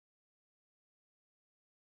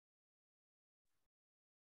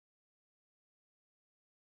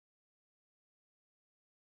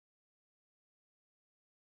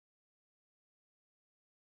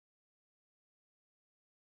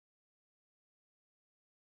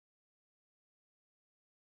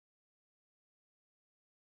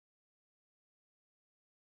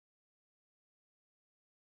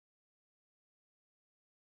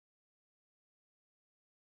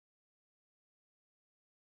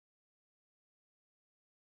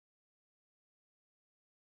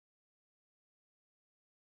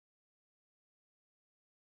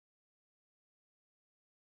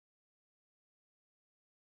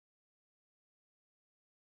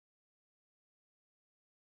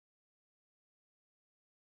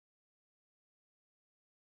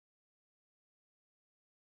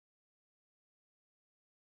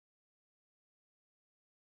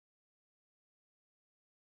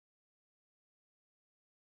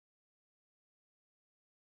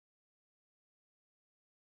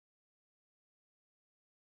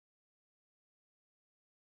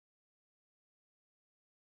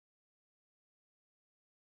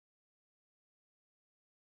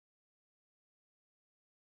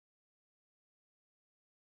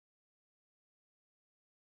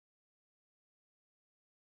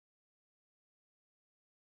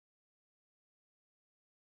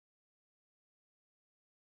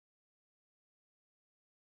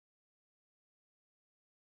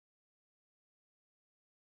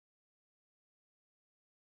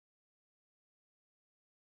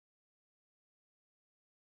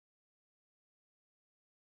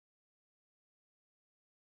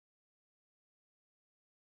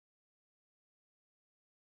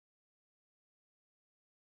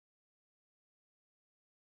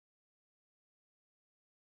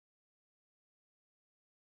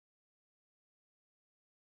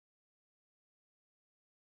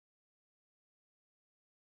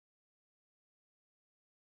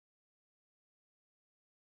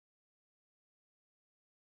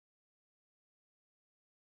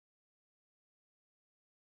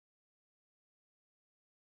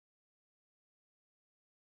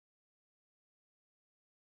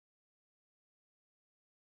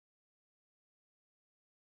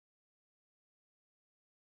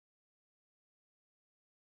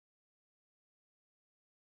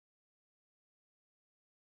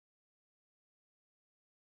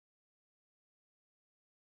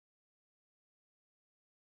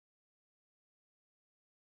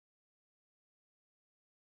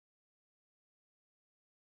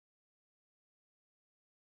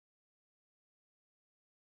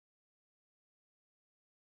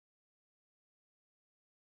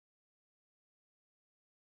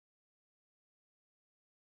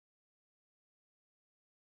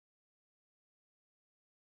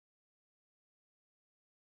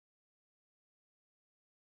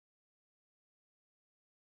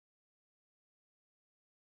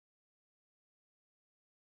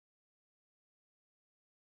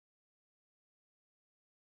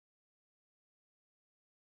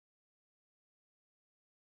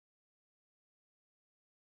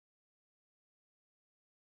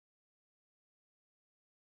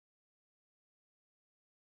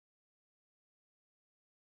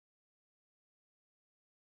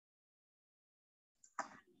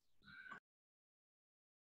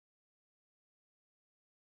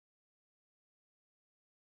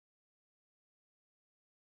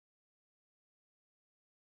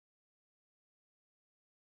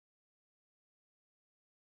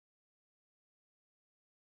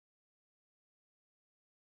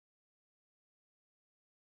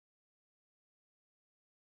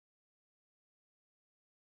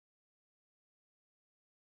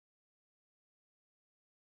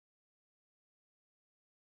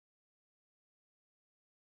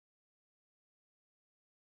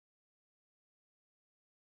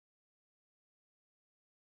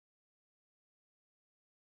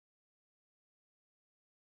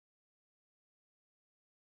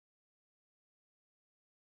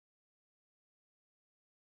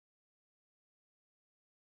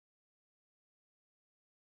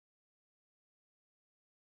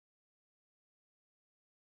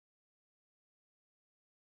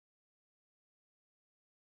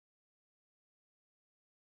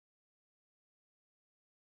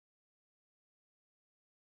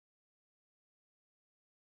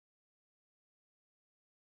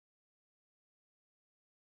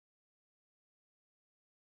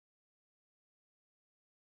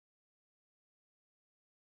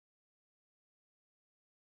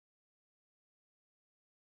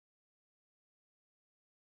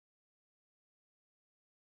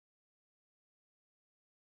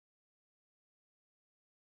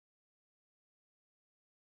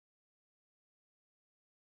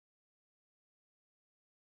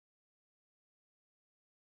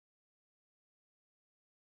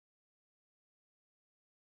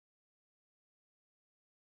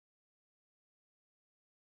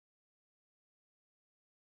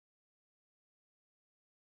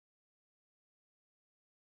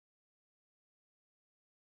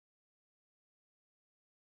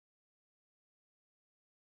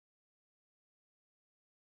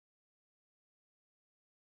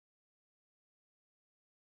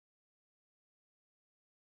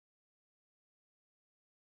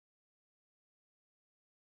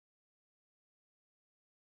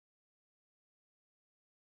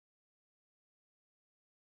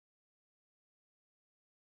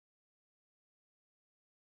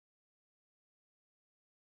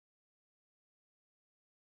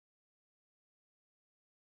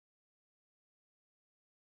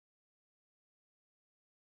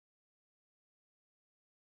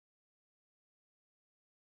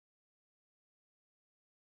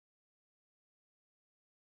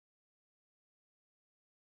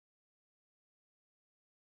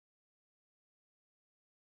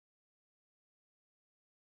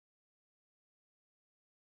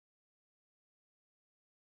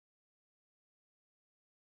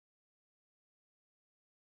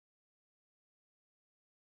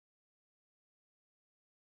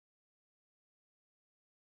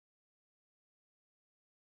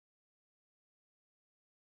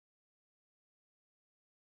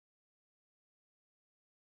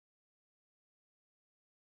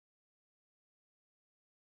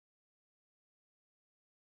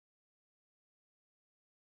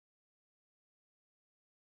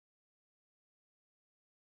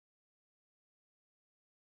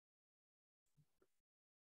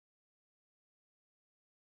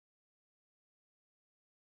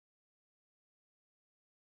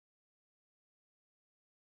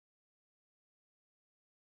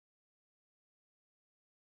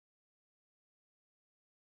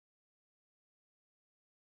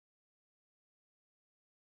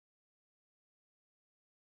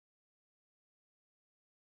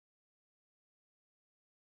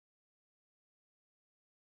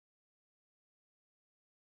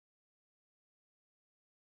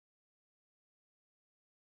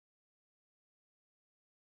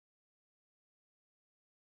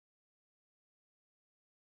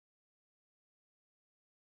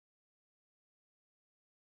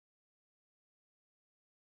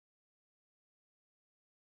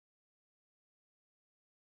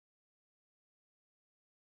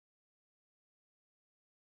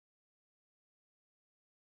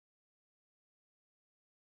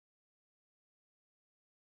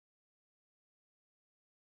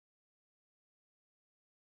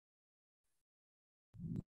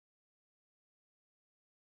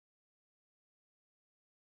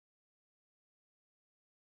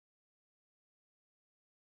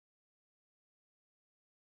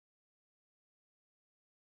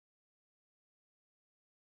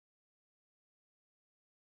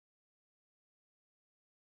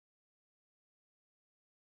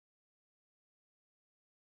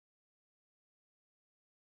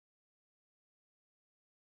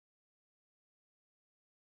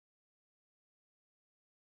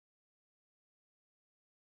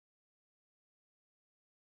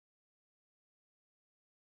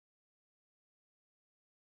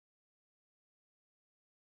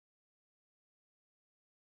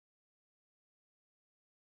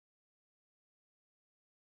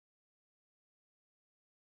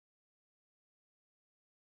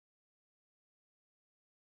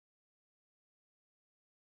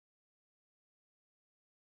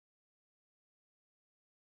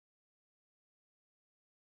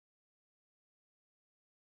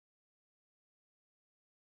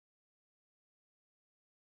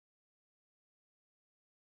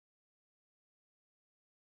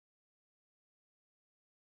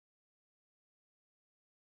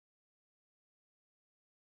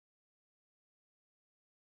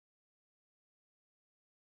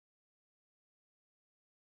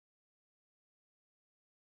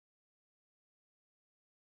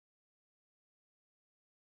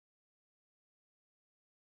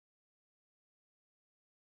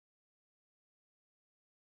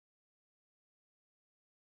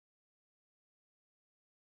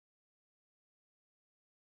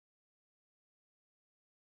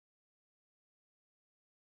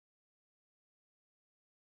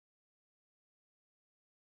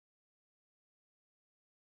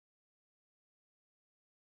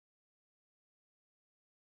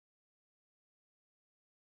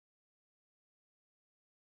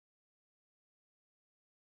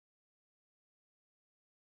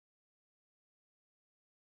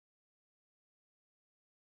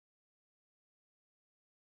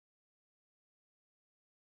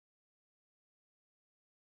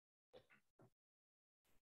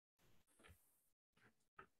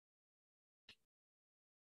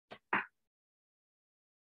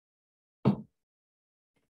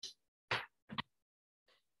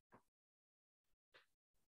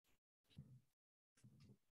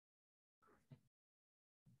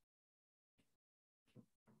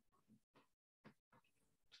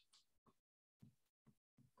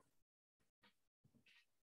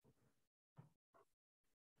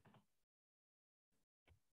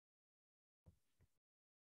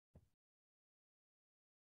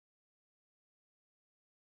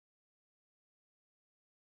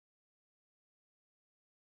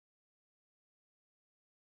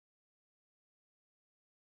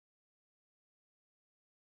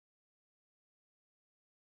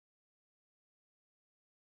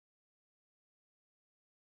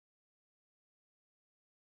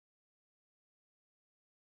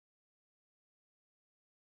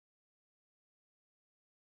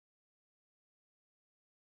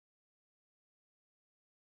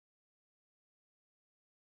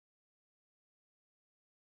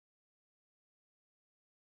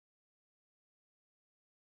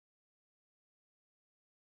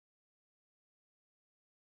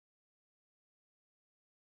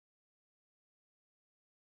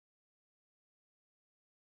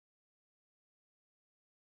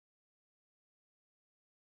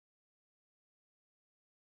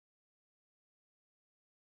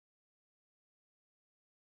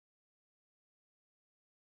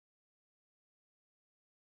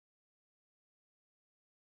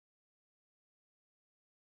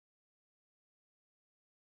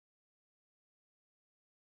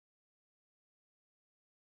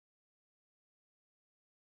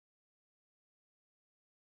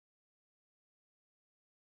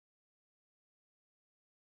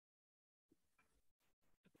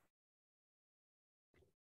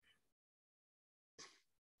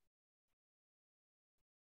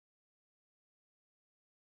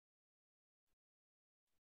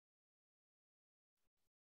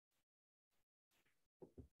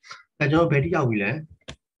Cho bé đi giàu gì lẽ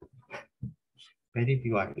bé đi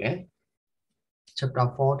kiểu gì lẽ chapter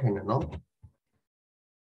 4 thì nó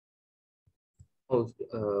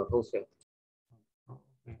Hostel.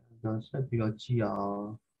 nó sẽ bị chi à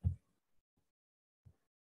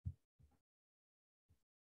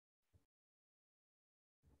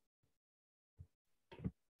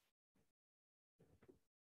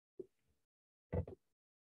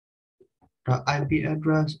IP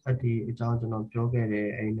address thì cho nó cho cái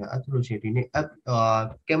này anh là actually thì này app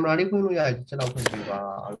camera đi không nói gì cho nó không bị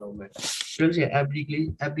vào đâu mà rồi thì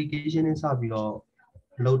application này sao bị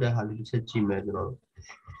load được hẳn thì sẽ chìm mà nó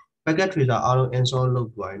packet tracer alo install load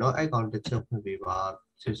rồi nó ai còn được chấp không bị vào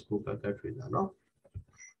Cisco packet tracer nó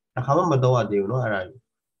không mà đâu à điều nó là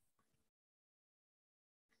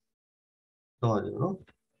đâu à điều nó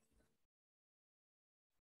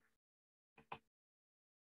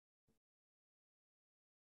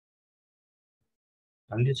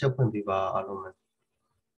hẳn thì chấp không bị vào alo mà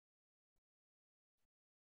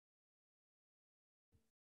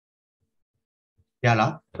ya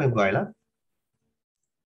là không gọi là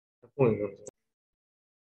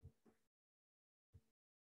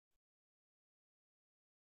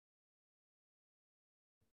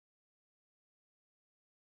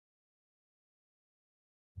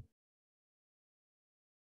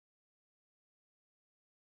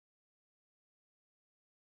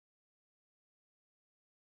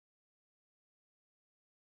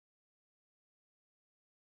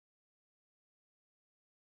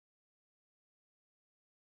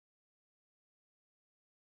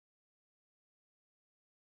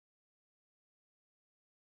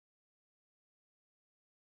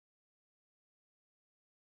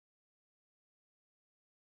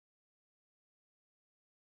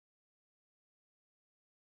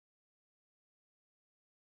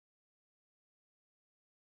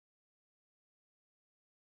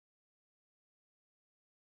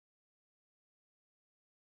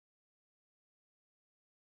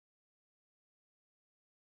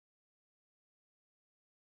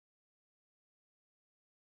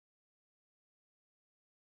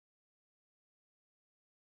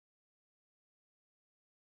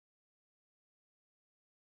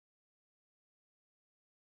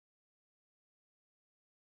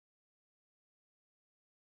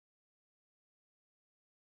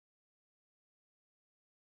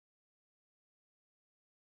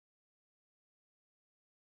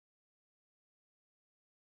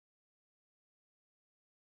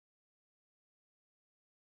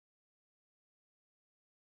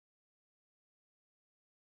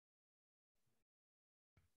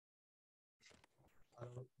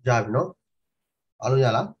giờ nó alo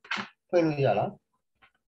giờ là không giờ là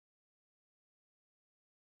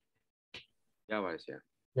Yeah, Malaysia.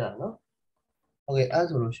 giờ nó okအဲ့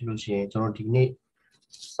ဆိုလို့ရှိရင်ကျွန်တော်ဒီနေ့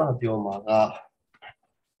စပြောမှာက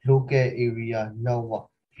local area network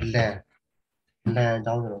LAN အ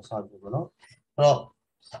ကြောင်းကျွန်တော်စပြောမှာเนาะအဲ့တော့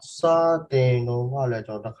စတင်တော့ကလည်း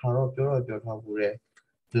ကျွန်တော်တစ်ခါတော့ပြောထားဘူးတဲ့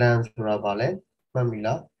LAN ဆိုတာဗာလဲမှတ်မိ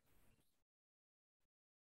လား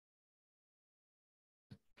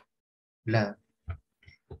LAN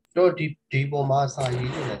တော့ဒီပုံမှာစာရေး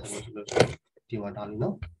နေတယ်ဆိုလို့ရှိရင်ဒီမှာဒါလေးเนา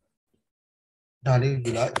ะဒါလေး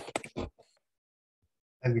ယူလိုက်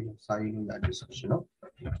အဲ့ဒီစာရေးလို့ရတယ်ဆိုရှင်เนาะ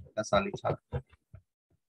ဒါစာလေးချလိုက်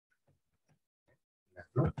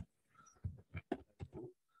เนาะ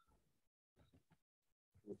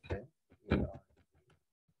okay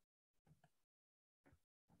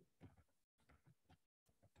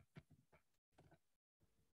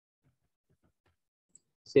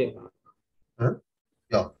Same. ဟမ်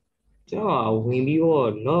ရော ကျွန်တော်ဝင်ပြီးတော့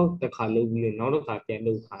နောက်တစ်ခါလုပ်ပြီးတော့နောက်တစ်ခါပြန်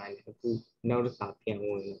လုပ်ခိုင်းတယ်အခုနောက်တစ်ခါပြန်ဝ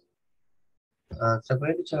င်တယ် စပရ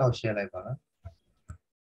က်တစ်ချက်လောက် share လိုက်ပါလား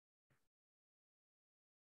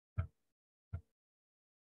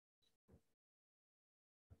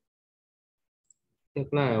တက်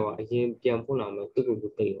လိုက်ရောအရင်ပြန်ဖွင့်လာမယ်သူ့ကို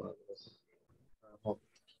တိတ်သွားတယ် ဟုတ်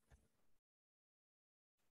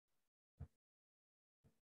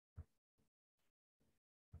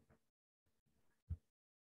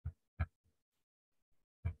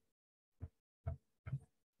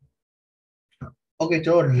okay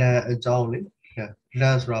ကျွန်တော် LAN အကြောင်းလေ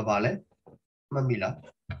LAN ဆိုတာဗာလဲမှတ်မိလား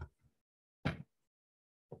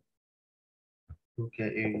local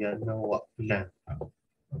area network LAN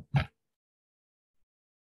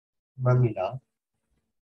မှတ်မိလား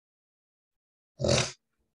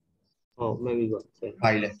ဟုတ်မှတ်ပြီပေါ့ဆရာ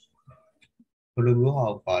ဖိုင်လဲဘယ်လိုမျိုးဟာ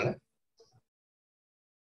ပါလဲ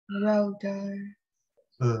router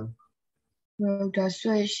ဟမ် router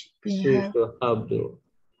switch ပြီးရ switch တော့ hub တို့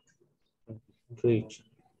switch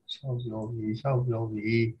ရှောက်ပြော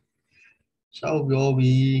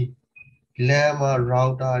ပြီ Lemma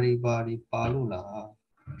router ribari palula.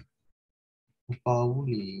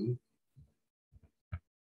 Pauli.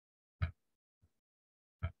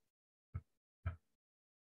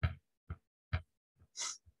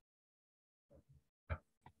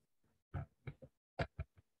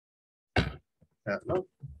 No?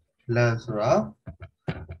 Lansra.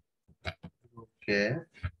 Okay.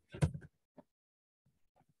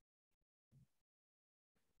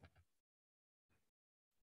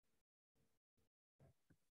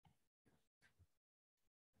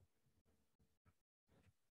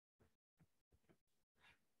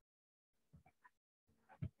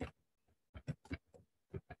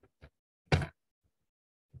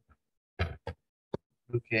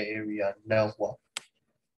 Okay, area now what?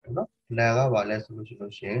 No? Laga wala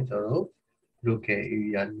solution. So look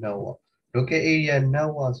area now what? Look area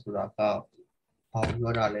now what suraka. How you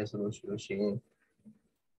are solution.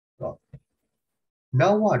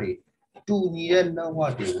 Now what? Two year now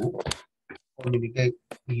what do? Communicate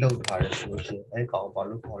low power solution. I call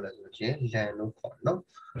value call solution. Land no call no.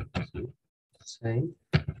 Same.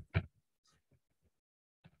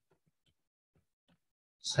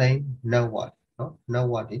 Same. Now what? No. Now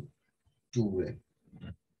what is two way?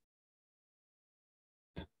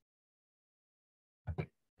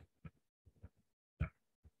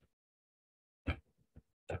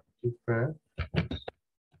 Different.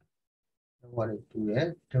 What is two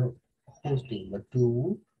way? The hosting the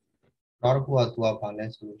two. Not who are to a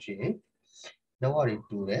balance solution. Now what is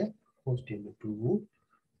two way? Hosting the two.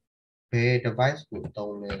 Pay device go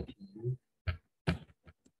down the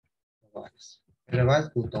device. Device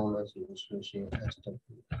go down the solution as the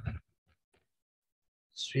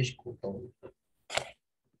switch go down.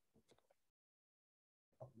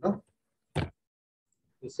 No.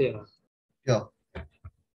 Yeah.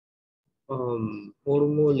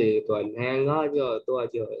 Formula to a langa to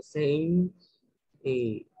a same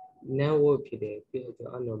a network today,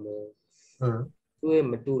 animal. To a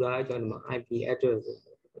matura on my IP address.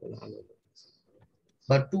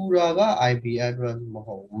 Matura ga IP address mo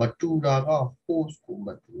Matura ga host ko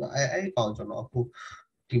Matura ai account cho no aku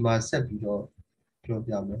di ma setပြီးတော့ပြော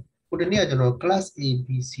ပြမယ်။ဟိုတနေ့ကကျွန်တော် class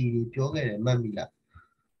ABC တွေပြောခဲ့တယ်မှတ်မိလား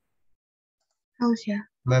ဟုတ်ဆရာ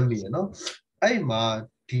မှတ်မိရနော်။အဲ့မှာ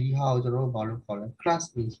ဒီဟာကိုကျွန်တော်ဘာလို့ခေါ်လဲ class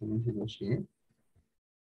A ဆိုလို့ရှိရင်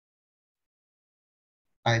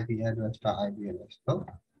IP address တာ IP address နော်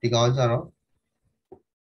ဒီကောင်ကျတော့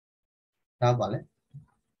ဒါပါလေ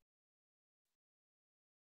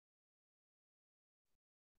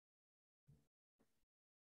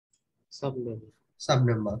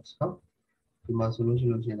subnumber နော်ဒီမှာဆိုလို့ရှိရ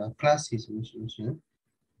င်ဒါ class C ဆိုလို့ရှိရင်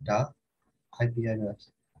ဒါ IP address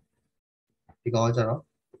ဒီကောင်ကျတော့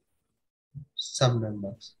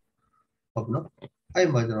subnumbers ဟုတ်နော်အဲ့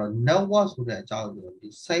မှာကျတော့ network ဆိုတဲ့အကြောင်းကိုဒီ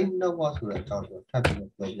same network ဆိုတဲ့အကြောင်းကိုထပ်ပြီး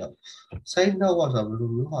တော့ပြောပြ။ same network ဆိုတာဘယ်လို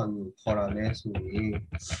မျိုးဟာမျိုးခေါ်တာလဲဆိုရင်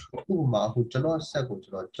ဥပမာအခုကျွန်တော်ဆက်ကိုကျွ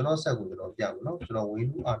န်တော်ပြမယ်နော်ကျွန်တော်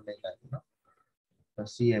Windows R နှိပ်လိုက်ပြီနော်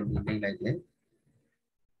CMD နှိပ်လိုက်တယ်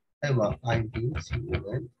အဲ့မှာ ID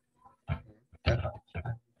CON အဲ့ဒါ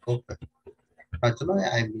ဟုတ်တယ်အဲ့ကျွန်တော်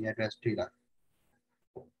ရဲ့ IP address တွေ့လား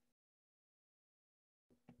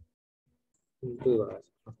တွေ့ပါ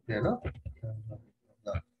တယ်နော်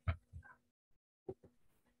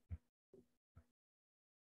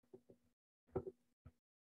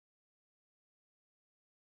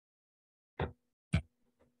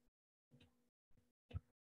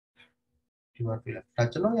ဒီမှာတွေ့လားဒါ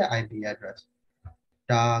ကျွန်တော်ရဲ့ IP address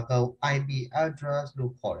ဒါက IP address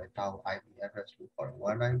လို့ခေါ်တယ်ဒါကို IP address လို့ခေါ်တယ်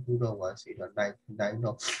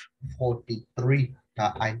 192.168.9.43 ဒါ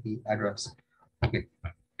IP address okay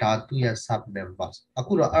ဒါသူရဲ့ sub numbers အ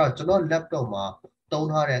ခုတော့အဲ့တော့ကျွန်တော် laptop မှာသုံး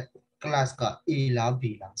ထားတဲ့ class က A လား B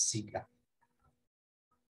လား C လား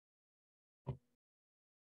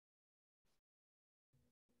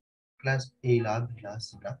class A လား B လား C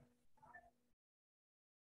လား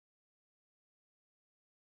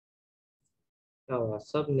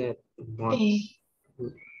subnet အေး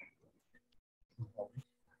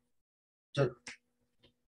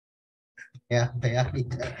ဘယ်က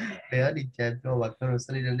နေကြံပြောပါကျွန်တော်စ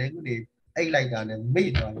နေလေးကိုနေအိတ်လိုက်တာနဲ့မေ့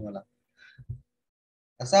သွားရောလား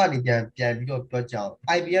အစကနေပြန်ပြီးတော့ပြောကြအောင်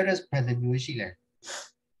IP address ဘယ်နှမျိုးရှိလဲ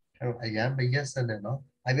အဲ့တော့အရင်မရက်စနဲ့နော်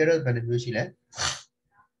IP address ဘယ်နှမျိုးရှိလဲ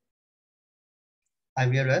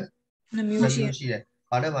IP address နှမျိုးရှိ ရှိတယ်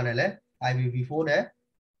ဘာနဲ့လဲ IPv4 နဲ့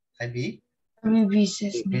IPv6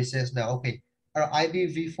 နဲ့ okay အဲ့တော့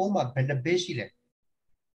IPv4 မှာဘယ်နှ bit ရှိလဲ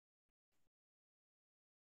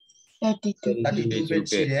32 bit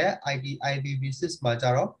ရှိတယ် IPv6 မှာကျ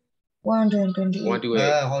တော့128 ဟု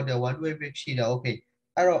တ်တယ်128 bit ရှိတယ် okay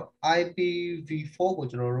IPv4 ကို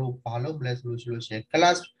ကျွန်တော်တို့ဘာလုပ်မလဲဆိုလို့ရှိရင်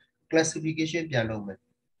class classification ပြန်လုပ်မယ်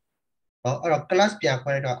เนาะအဲ့တော့ class ပြန်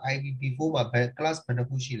ခွဲတော့ IPv4 မှာဘယ် class ဘယ်နှ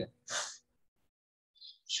ခုရှိလဲ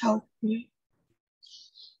 6ခု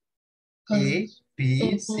A B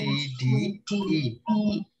C D E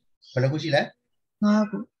ဘယ်နှခုရှိလဲ 5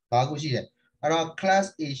ခု 5ခုရှိတယ်အဲ့တော့ class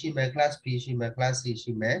A ရှိမယ် class B ရှိမယ် class C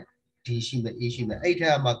ရှိမယ် D ရှိမယ် E ရှိမယ်အဲ့ထ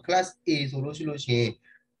က်မှာ class A ဆိုလို့ရှိရင်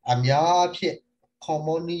အများဖြင့်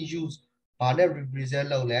commonly use ဘာနဲ့ represent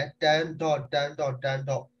လုပ်လဲ 10.10.10.10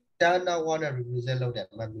 နောက်1နဲ့ represent လုပ်တယ်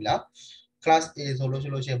မှတ်ပြီလား class A ဆိုလို့ရှိ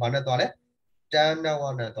ရင်ဘာနဲ့သွားလဲ10နောက်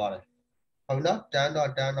1နဲ့သွားတယ်ဟုတ်ပြီနော်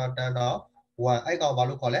10.10.10.1အဲ့ကောင်ဘာ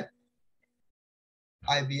လို့ခေါ်လဲ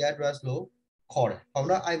IP address လို့ခေါ်တယ်ဟုတ်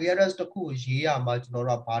နော် IP address တစ်ခုကိုရေးရမှာကျွန်တော်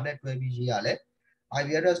တို့ကဘာနဲ့တွဲပြီးရေးရလဲ IP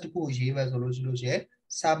address တစ်ခုကိုရေးမယ်ဆိုလို့ရှိရင်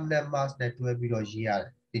subnet mask နဲ့တွဲပြီးတော့ရေးရတယ်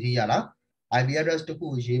သိရလား IP address တစ်ခု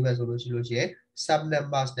ကိုရေးမယ်ဆိုလို့ရှိရင် subnet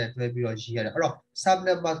mask နဲ့တွဲပြီးတော့ရေးရတယ်အဲ့တော့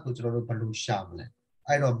subnet mask ကိုကျွန်တော်တို့ဘယ်လိုရှာမလဲ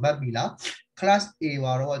အဲ့တော့မှတ်ပြီလား class A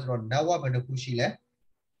မှာတော့ကျွန်တော် network ဘယ်နှခုရှိလဲ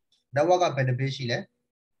network ကဘယ်နှ bit ရှိလဲ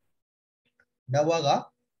network က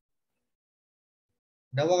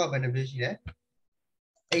ဘယ်နှ bit ရှိလဲ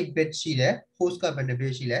8 bit ရှိတယ် host ကဘယ်နှ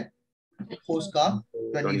bit ရှိလဲ host က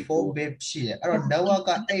24 bit ရှိတယ်အဲ့တော့ network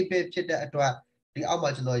က8 bit ဖြစ်တဲ့အတွက်ဒီအောက်မှာ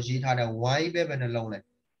ကျွန်တော်ရေးထားတဲ့ y ပဲဘယ်နှလုံးလဲ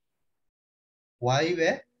y ပဲ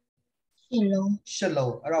8လုံး 8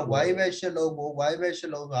လုံးအဲ့တော့ y ပဲ8လုံးကို y ပဲ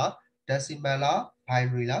8လုံးက decimal လား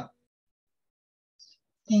binary လား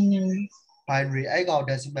binary binary အဲ့ကောင်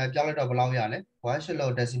decimal ပြောင်းလိုက်တော့ဘယ်လောက်ရလဲ y 8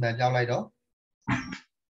လုံး decimal ပြောင်းလိုက်တော့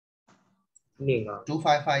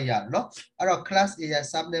255ရတယ်เนาะအဲ့တော့ class A ရဲ့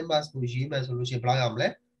subnet mask ကိုရေးမယ်ဆိုလို့ရှိရင်ဘယ်လောက်ရမလဲ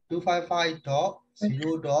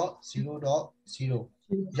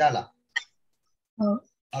 255.0.0.0 ရလားဟုတ်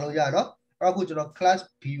အားလုံးရเนาะအဲ့တော့အခုကျွန်တော် class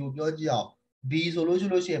B ကိုပြောကြည့်အောင် B ဆိုလို့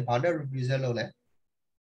ရှိရင်ဘာနဲ့ represent လုပ်လဲ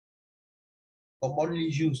commonly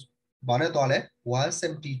used ဘာနဲ့သွားလဲ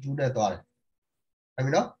172နဲ့သွားတယ်ဟုတ်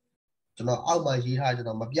ပြီเนาะကျွန်တော်အောက်မှာရေးထားကျွန်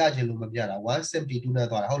တော်မပြချင်လို့မပြတာ172နဲ့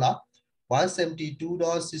သွားတယ်ဟုတ်လား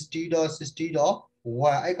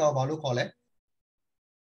172.60.60.1 အဲ့ကောင်ဘာလို့ခေါ်လဲ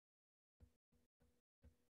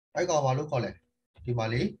အဲ့ကောင်ဘာလို့ခေါ်လဲဒီမှာ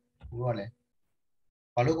လေဘုရားလဲ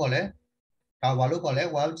ဘာလို့ခေါ်လဲဒါဘာလို့ခေါ်လဲ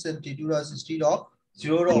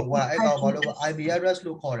172.60.0.1 အဲ့ကောင်ဘာလို့ IP address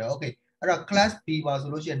လို့ခေါ်တယ် okay အဲ့တော့ class B မှာဆို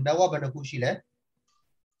လို့ရှိရင် network ဘယ်နှခုရှိလဲ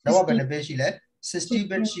network ဘယ်နှ bit ရှိလဲ60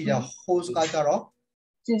 bit ရှိတယ် host ကကြတော့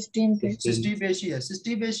16 bit 60 bit ရှိတယ်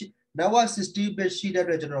60 bit ရှိ network 60 bit ရှိတဲ့အ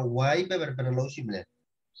တွက်ကျွန်တော် y ပဲဘယ်နှလုံးရှိမလဲ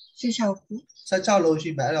16ခု16လုံးရှိ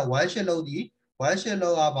မယ်အဲ့တော့ y 8လုံးဒီ y 8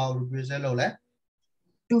လုံးကဘာကို represent လုပ်လဲ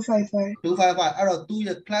255 255အဲ့တော့သူ့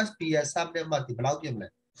ရဲ့ class B ရဲ့ subnet mask ဒီဘယ်လောက်ပြင်မလဲ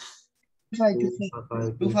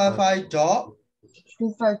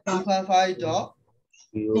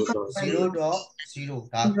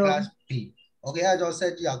255.255.0.0 ဒါ class B okay အဲ့တော့ဆ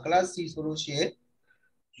က်ကြည့်အောင် class C ဆိုလို့ရှိရင်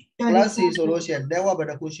class C ဆိုလို့ရှိရင် network ဘယ်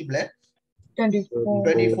နှခုရှိမလဲ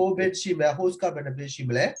24 bit ရှိမယ် host ကဘယ်နှ bit ရှိ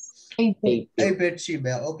မလဲ8 bit ရှိမ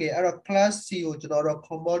ယ် okay အဲ့တော့ class C ကိုကျွန်တော်တို့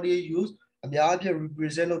commonly use အများအပြား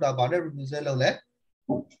represent လုပ်တာဗာနဲ့ represent လုပ်လဲ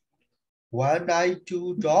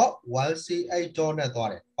192.168. နဲ့သွား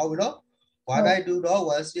တယ်ဟုတ်ပြီနော်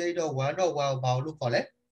 192.168.1.1 ဘာလို့ခေါ်လဲ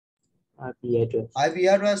IP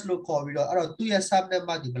address လို့ခေါ်ပြီးတော့အဲ့တော့သူ့ရဲ့ subnet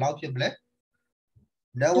mask ဒီဘယ်လောက်ဖြစ်မလဲ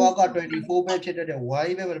network က24 bit ဖြစ်တဲ့ y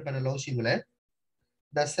ပဲဘယ်နှလုံးရှိမလဲ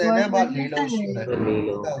20နဲ့မှ4လုံးရှိတယ်1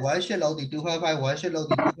 shit လုံးဒီ255 1 shit လုံး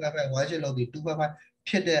ဒီ255 1 shit လုံးဒီ255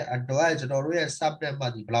ဖြစ်တဲ့အတွက်ကျွန်တော်တို့ရဲ့ subnet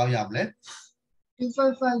mask ဒီဘယ်လောက်ရမလဲ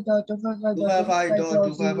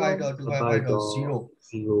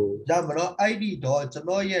 255.255.255.255.0 ရမလို့ ID တော့ကျွန်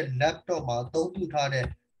တော်ရဲ့ laptop မှာအသုံးပြုထားတဲ့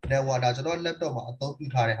network ဒါကျွန်တော် laptop မှာအသုံးပြု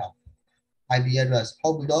ထားတဲ့ဟာ IP address ဟု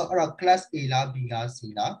တ်ပြီတော့အဲ့တော့ class A လား B လား C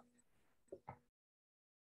လား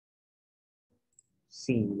C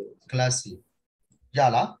class C ရ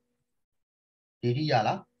လားဒီထိရ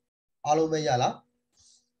လားအားလုံးပဲရလား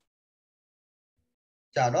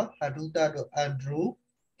ကြာတော့ဟန်တူတာတို့အန်ဒရူ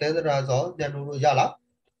သဲသရာဇောညန်တို့ရလား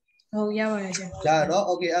ဟုတ်ရပါတယ်ရှင်ရတော့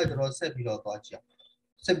okay အဲ့ကျွန်တော်ဆက်ပြီးတော့သွားကြည့်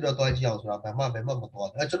အောင်ဆိုတာဘယ်မှမသွား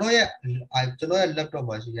ဘူးကျွန်တော်ရဲ့ laptop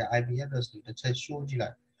မှာရှိတဲ့ IP address ကိုတစ်ချက် show ကြည့်လို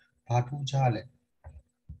က်ဘာထူးခြားလဲ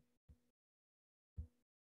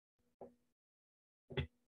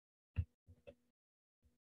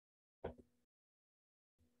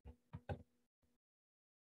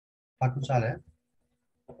ဘာထူးခြားလဲ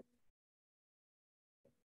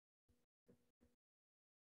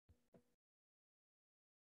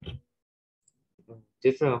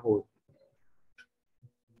different host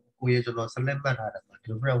ကိုရကျွန်တော် select မှတ်ထားတယ်မှာ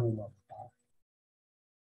different home မှာ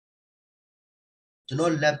ကျွန်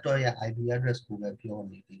တော် laptop ရဲ့ IP address ကိုပဲပြော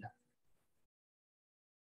နေသေးတာ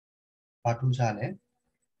ဘာထူးခြားလဲ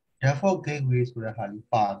default gateway ဆိုတဲ့ဟာလေး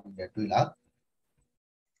ပါနေတယ်တွေ့လား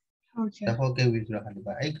ဟုတ်ကဲ့ default gateway ဆိုတဲ့ဟာလေး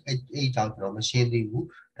ပါအဲ့အကြောင်းကျွန်တော်မရှင်းသေးဘူး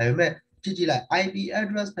ဒါပေမဲ့ကြည့်လိုက် IP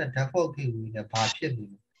address နဲ့ default gateway နဲ့ဘာဖြစ်နေ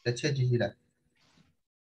လဲတစ်ချက်ကြည့်လိုက်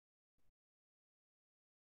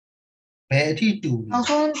ဘယ်အထိတူလဲ နောက်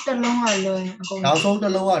ဆုံးတစ်လုံးကလွယ်အကုန် နောက်ဆုံးတ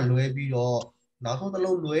စ်လုံးကလွဲပြီးတော့နောက်ဆုံးတစ်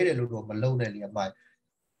လုံးလွဲတယ်လို့တော့မလုံးနဲ့လေအမိုင်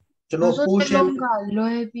ကျွန်တော် portion ကလွ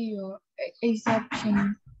ယ်ပြီးတော့ exception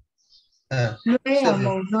လွဲရမ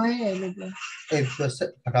ဟုတ်လွယ်တယ်လို့ပြော အဲ့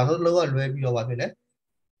ဒါဆိုလုံးကလွဲပြီးတော့ဘာဖြစ်လဲ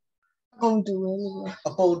အကုန်တူပဲလို့ပြော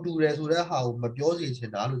အကုန်တူတယ်ဆိုတဲ့ဟာကိုမပြောစေချ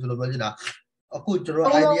င်တာလို့ကျွန်တော်ပြောချင်တာအခုကျွန်တော်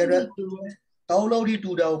idea နဲ့တောင်းလုံးထိ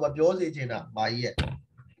တူတယ်ကိုမပြောစေချင်တာမာကြီးရဲ့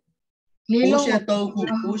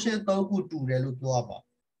portion 3ခုတူတယ်လို့ပြောရမှာ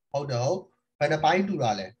ဟုတ်တယ်ဟုတ်ဘယ်နှပိုင်းတူတာ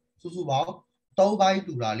လဲစုစုပေါင်း3ပိုင်း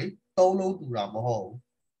တူတာလေ3လုံးတူတာမဟုတ်ဘူး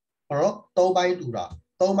ဟုတ်တော့3ပိုင်းတူတာ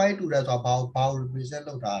3ပိုင်းတူတယ်ဆိုတာဘာကို represent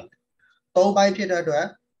လုပ်တာလဲ3ပိုင်းဖြစ်တဲ့အတွက်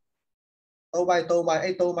3ပိုင်းအဲ့3ပို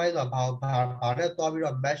င်းဆိုတာဘာနဲ့သွားပြီး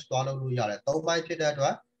တော့ match သွားလုပ်လို့ရတယ်3ပိုင်းဖြစ်တဲ့အတွ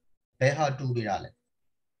က်ဘယ်ဟာတူနေတာလဲ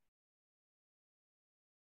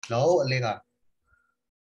လောအလေးက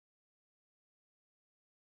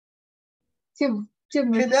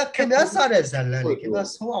ခင်ဗျားစတဲ့ဇာတ်လမ်းလေခင်ဗျား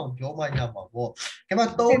ဆုံးအောင်ပြောမှရမှာပေါ့ခင်ဗျား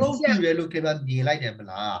3လုံးတူတယ်လို့ခင်ဗျားမြင်လိုက်တယ်မ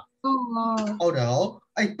လားဟုတ်တယ်ဟုတ်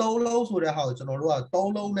အဲ့3လုံးဆိုတဲ့ဟာကိုကျွန်တော်တို့က3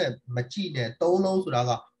လုံးနဲ့မကြည့်နဲ့3လုံးဆိုတာ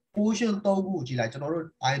က portion 3ခုကြည့်လိုက်ကျွန်တော်တို့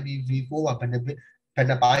IPv4 မှာဘယ်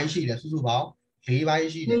နှပိုင်းရှိလဲစုစုပေါင်း4ပိုင်း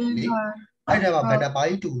ရှိတယ်လေအဲ့ဒါမှာဘယ်နှပို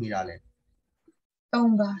င်းတူနေတာလဲ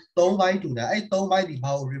3ပိုင်းတူတယ်အဲ့3ပိုင်းဒီ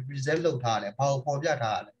ဘာကို represent လုပ်ထားလဲဘာကိုပေါ်ပြ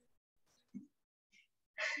ထားလဲ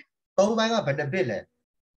3ပိုင်းကဘယ်နှ bit လဲ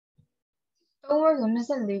3ပိုင်း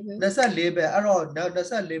ဆို24 bit 24 bit အဲ့တော့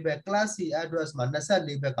24 bit class C address မှာ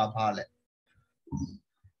24 bit ကဘာလဲ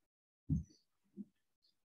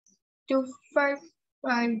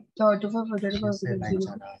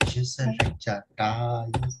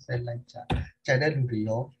ကျန်တဲ့လူတွေ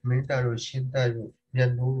ရောမင်းသားတို့ရှင်းသားတို့ည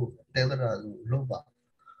နိုးတို့တဲသရာတို့လုံးပါ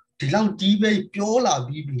ဒီလောက်ဒီပဲပြောလာ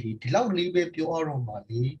ပြီးပြီဒီလောက်လေးပဲပြောရတော့မှာ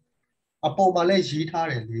လေအပေါ်မှာလည်းရေးထား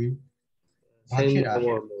တယ်လေဘာဖြစ်တာ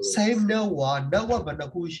လဲ same network ဘယ်နှ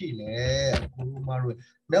ခုရှိလဲကိုလိုမတို့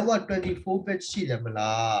network 24 bit ရှိတယ်မ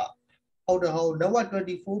လားဟုတ်တယ်ဟုတ် network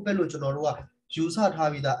 24 bit လို့ကျွန်တော်တို့ကယူဆထား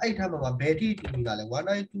ပြီးသားအဲ့ထက်မှာဘယ်ထိတူနေတာလဲ 192.168.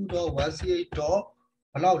 ဘ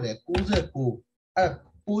ယ်လောက်လဲ99အဲ့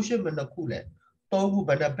portion ဘယ်နှခုလဲ3ခုဘ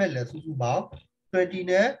ယ်နှ bit လဲစုစုပေါင်း20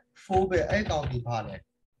နဲ့4 bit အဲ့ကောင်ဒီပါလဲ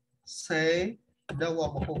same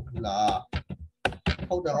network မဟုတ်ဘူးလား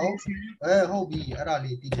ဟုတ်တယ်ဟုတ်ဟုတ်ပြီအဲ့ဒါ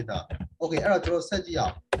လေးသိချင်တာ okay အဲ့တော့ကျွန်တော်ဆက်ကြည့်အော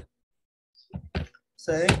င်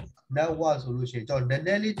say network ဆိုလို့ရှိရင်ကျွန်တော်နည်းန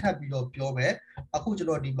ည်းလေးထပ်ပြီးတော့ပြောမယ်အခုကျွန်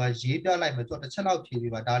တော်ဒီမှာရေးပြလိုက်မယ်ကျွန်တော်တစ်ချက်လောက်ဖြည့်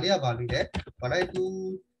ပေးပါဒါလေးကဘာလေးလဲ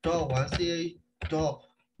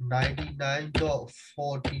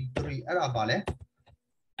 192.168.99.43 အဲ့ဒါပါလဲ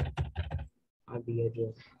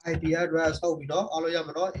IP address ဟုတ်ပြီနော်အားလို့ရမ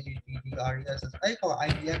နော် address အဲ့ကောင်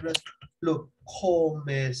IP address လို့ခေါ်မ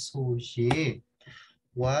ယ်ဆိုရင်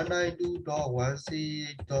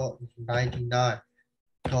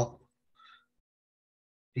192.168.99.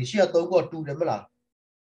 ဒီရှိက3ခုတူတယ်မလား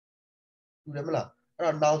အဲ့တော့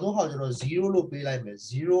နောက်ဆုံးဟာကျွန်တော်0လို့ပေးလိုက်မယ်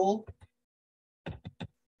0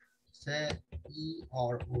 set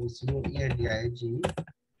ERO0ENDIG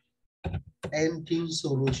empty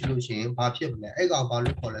ဆိုလို့ရှိလို့ရှိရင်ဘာဖြစ်မလဲအဲ့ကောင်ဘာ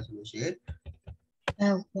လို့ခေါ်လဲဆိုလို့ရှိရင်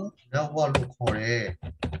network လို့ခေါ်တယ်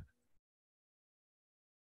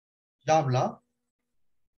ရပါလား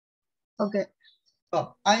ဟုတ်ကဲ့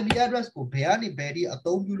IP address ကိုဘယ်ကနေဘယ်ဒီအ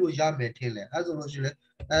သုံးပြုလို့ရမယ်ထင်လဲအဲ့ဆိုလို့ရှိရင်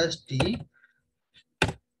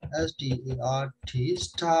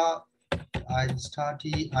start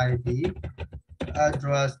IP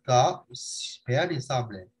address ကဘယ်ကနေစမ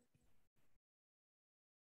လဲ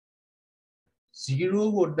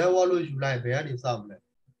0ကို network လို့ယူလိုက်ဘယ်ကနေစမလဲ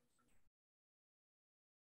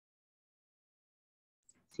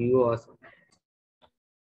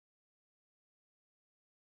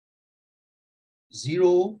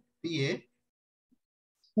0ပြီးရင်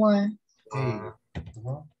1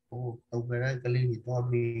တော့ဘယ်ကလေးကြီးတော့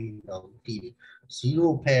ပြီးတော့တီး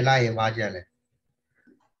0ဖယ်လိုက်ရင်ဘာကျန်လဲ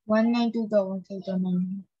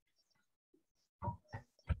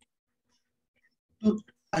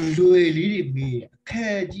192.168.99အလွယ်လေးတွေမေးအခ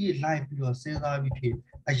က်ကြီးလိုက်ပြီးတော့စဉ်းစားပြီးဖြစ်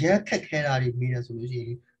အရက်ခက်ခဲတာတွေမေးတယ်ဆိုလို့ရှိရ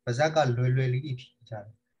င်ပါဇက်ကလွယ်လေးတွေဖြစ်ကြတယ်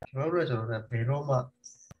ကျွန်တော်တို့ဘယ်တော့မှ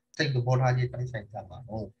စိတ်သဘောထားချင်းတိုင်းဆိုင်ကြမှာမ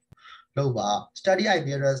ဟုတ်လို့ပါ study IP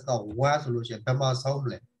address က1ဆိုလို့ရှိရင်ဘယ်မှာဆုံးမ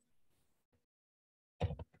လဲ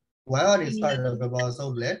1ကနေစတယ်ဘယ်မှာ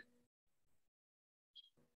ဆုံးမလဲ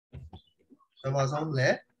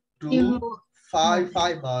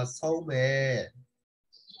255မှာဆုံးမယ်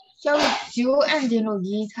ကျောင်း0 and လို့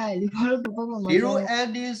ရေးထားတယ်လေဘာလို့ဘဘမ zero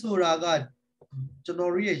and ဆိုတာကကျွန်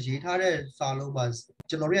တော်တို့ရဲ့ရေးထားတဲ့စာလုံးမှာ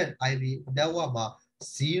ကျွန်တော်တို့ရဲ့ IP network မှာ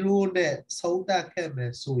0နဲ့ဆုံးသက်ခဲ့မ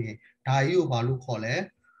ယ်ဆိုရင်ဒါကြီးကိုဘာလို့ခေါ်လဲ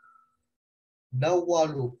network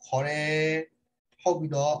လို့ခေါ်တယ်ဟုတ်ပြီ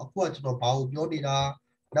တော့အခုကကျွန်တော်ဘာကိုပြောနေတာ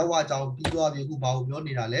network အကြောင်းပြီးသွားပြီအခုဘာကိုပြော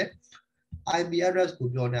နေတာလဲ IP address ကို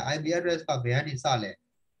ပြောနေ IP address ကဘယ်ကနေစလဲ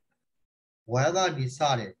1ကနေစ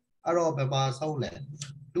တယ်အဲ့တော့ဘယ်မှာဆုံးလဲ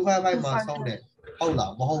255မှာဆုံးတယ်ဟုတ်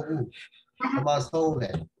လားမဟုတ်ဘူးဘယ်မှာဆုံးလဲ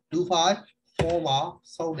254မှာ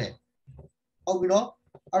ဆုံးတယ်ဟုတ်ပြီနော်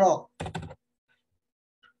အဲ့တော့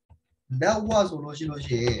network ဆိုလို့ရှိရ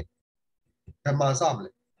င်ဘယ်မှာစမလဲ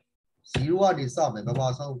0ကနေစမယ်ဘယ်မှာ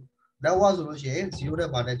ဆုံး network ဆိုလို့ရှိရင်0နဲ့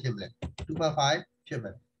ဘာနဲ့ဖြစ်မလဲ255ဖြစ်မ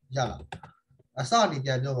ယ်ရလားအစနေပြ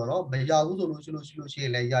န်ပြောပါတော့မရဘူးဆိုလို့ရှိရ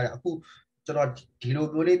င်လည်းရတယ်အခုကျွန်တော်ဒီလို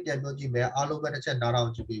မျိုးလေးပြန်ပြောကြည့်မယ်အားလုံးပဲတစ်ချက်နားထော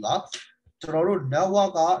င်ကြည့်ပေးပါကျွန်တော်တို့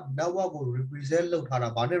network ကို represent လုပ်ထားတာ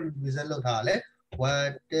ဘာနဲ့ represent လုပ်ထားတာလဲ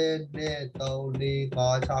1 2 3 4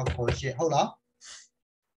 5 6 8ဟုတ်လား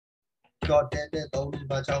တော့1 2 3 4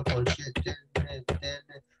 5 6 8 1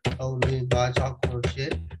 2 3 4 5 6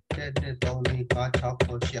 8 1 2 3 4 5 6 8 1 2 3 4 5 6 8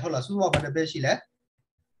ဟုတ်လားစုစုပေါင်းဘယ်နှ bit ရှိလဲ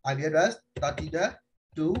IP address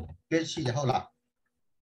 32 bit ရှိတယ်ဟုတ်လား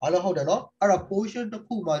အားလုံးဟုတ်တယ်နော်အဲ့တော့ portion တစ်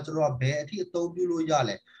ခုမှာကျွန်တော်ကဘယ်အထိအသုံးပြုလို့ရ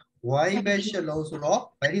လဲ 1 bit ရှစ်လုံးဆိုတော့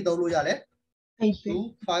ဘယ်အထိသုံးလို့ရလဲ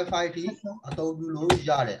255 ထိအသုံးပြုလို့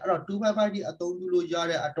ရတယ်အဲ့တော့255 ထိအသုံးပြုလို့ရ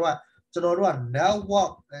တဲ့အတွက်ကျွန်တော်တို့က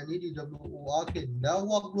network NETWORK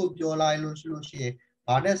network လို့ပြောလိုက်လို့ရှိရင်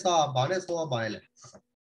ဘာနဲ့ဆောင်းရမှာလဲ0နဲ့ဆောင်း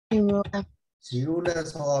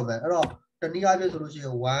ရမယ်အဲ့တော့တနည်းအားဖြင့်ဆိုလို့ရှိရ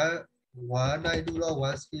င်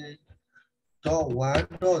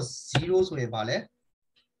192.168.1.0ဆိုရင်ဘာလဲ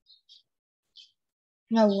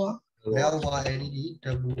network network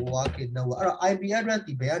NETWORK network အဲ့တော့ IP address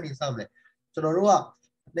ဒီဘယ်ကနေစမလဲကျွန်တော်တို့က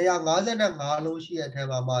255လုံးရှိတဲ့အထက်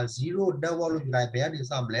မှာ0 network လို့ယူလိုက်ဘယ်ကနေ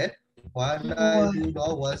စမလဲ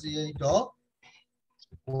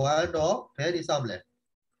192.168.1. ဘယ်နေစမလဲ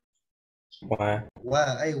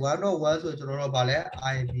1အဲ့ 1.1 ဆိုကျွန်တော်တို့ဗာလဲ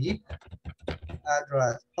IP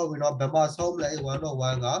address ဟုတ်ပြီနော်ဘယ်မှာဆုံးမလဲ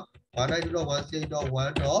1.1 က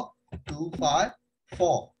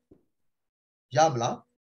 192.168.1.254 ရမလား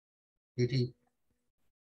ဒီထိ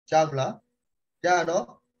ရမလားရတော့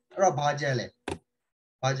အဲ့တော့ဘာကြက်လဲ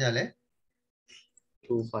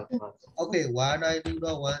255 okay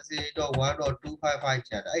 192.168.1.255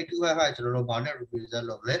 ကျန်တယ်အဲ့255ကျွန်တော်တို့ဘာနဲ့ represent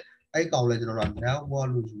လုပ်လဲအဲ့ကောင်လဲကျွန်တော်တို့ network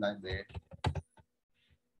လို့ယူလိုက်မယ်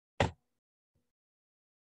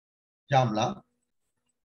ရမလား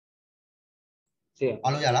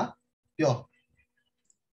အားလုံးရလားပြော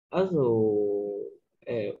အဲ့ဆို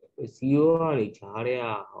0ကနေကြားတဲ့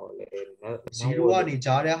ဟာဟောလေ0ကနေ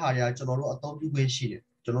ကြားတဲ့ဟာတွေကကျွန်တော်တို့အသုံးပြုခွင့်ရှိတယ်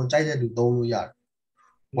ကျွန်တော်ကြိုက်တဲ့လူသုံးလို့ရတယ်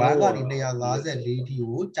1ကနေ254ထိ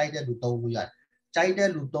ကိုကြိုက်တဲ့လူသုံးလို့ရတယ်ကြိုက်တဲ့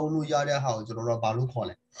လူသုံးလို့ရတဲ့ဟာကိုကျွန်တော်တို့ဘာလို့ခေါ်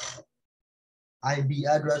လဲ IP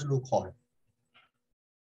address လို့ခေါ်တယ်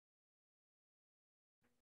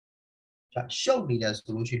ရှုပ်နေတယ်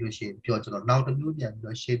ဆိုလို့ရှိရင်ပြောကျွန်တော်နောက်တစ်မျိုးပြန်ပြီး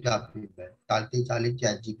တော့ရှင်းပြပေးမယ်ဒါတေချာလေးကြံ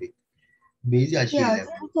ကြည့်ပေးမေးစရာရှိတယ်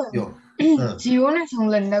ပြော0နဲ့ဆုံး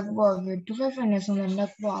လဲ network ပဲ255နဲ့ဆုံးလဲ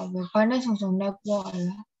network ပဲဘာနဲ့ဆုံး network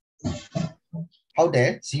လားဟုတ်တယ်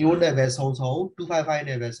0နဲ့ပဲဆုံး255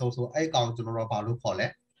နဲ့ပဲဆုံးအဲ့ကောင်ကျွန်တော်တို့ဘာလို့ခေါ်လဲ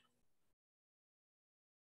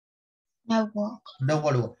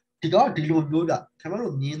network လို့ဒီတော့ဒီလိုမျိုးကခင်ဗျား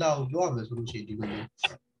တို့မြင်တာကိုပြောရမယ်ဆိုလို့ရှိရင်ဒီလိုမျိုး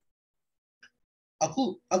အ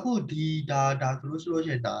ခုဒီဒါဆိုလို့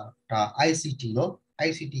ရှိရင်ဒါ ICT เนาะ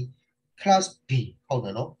ICT class B ဟုတ်တ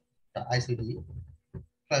ယ်เนาะဒါ ICT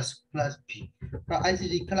class B ဒါ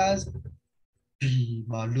ICT class B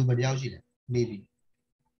မှာလူဘယ်ယောက်ရှိလဲ maybe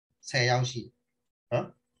 10ယောက်ရှိနော်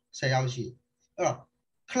10ယောက်ရှိအဲ့တော့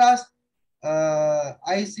class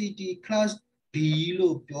ICT class B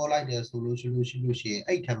လို့ပြောလိုက်တယ်ဆိုလို့ရှိရင်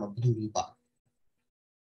အဲ့ထက်မှာဘယ်သူတွေပါ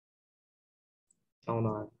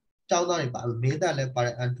ကျောင်းသားတွေပါမင်းသက်လည်းပါတ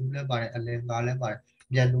ယ်အန်တူလည်းပါတယ်အလင်္ကာလည်းပါတယ်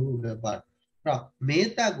မြန်နိုးလည်းပါတယ်အဲ့တော့မ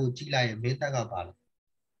င်းသက်ကိုကြည့်လိုက်ရင်မင်းသက်ကပါလဲ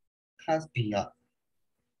class B က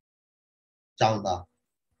ကျောင်းသား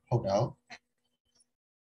ဟုတ်တယ်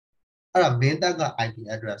အဲ့ဒါမင်းသက်က IP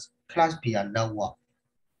address class B က network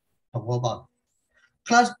ဘောပါ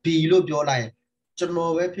class B လို့ပြောလိုက်ရင်ကျွန်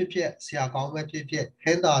တော်ပဲဖြစ်ဖြစ်ဆရာကောင်းပဲဖြစ်ဖြစ်ဟ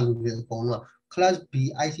င်းသာလူတွေအကုန်လုံး class B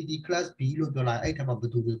ICT class B လို့ပြောလိုက်အဲ့ထက်မှာဘ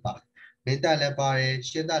ယ်သူတွေပါမင်းသက်လည်းပါတယ်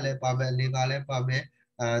ရှင်းသက်လည်းပါမယ်အလင်္ကာလည်းပါမယ်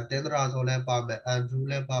တင်းဒရာဆိုလည်းပါမယ်အန်ဒရူး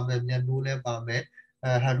လည်းပါမယ်မြန်နိုးလည်းပါမယ်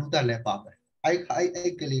ဟန်ဒူးသက်လည်းပါမယ်အဲ့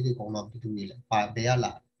ကလေးတွေကုန်တော့ဘယ်သူတွေလဲပါဘယ်ရ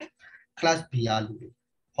လာ class B ရလူတွေ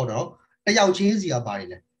ဟုတ်တော့တယောက်ချင်းစီကပါတယ်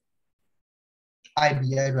လေ IP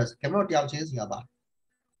address ကျွန်တော်တယောက်ချင်းစီကပါ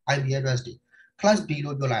IP address တွေ class B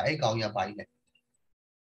လို့ပြောလိုက်အဲ့ကောင်ရပါလေ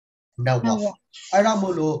network network အဲ့ဒါ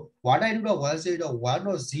မို့လို့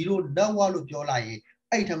 192.168.1.0 network လို့ပြောလိုက်ရင်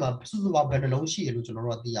အဲ့ထက်မှာစုစုပေါင်းဘယ်နှလုံးရှိရလို့ကျွန်တော်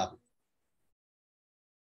တို့သိရပြီ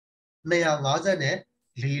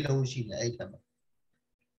254လုံးရှိတယ်အဲ့ထက်မှာ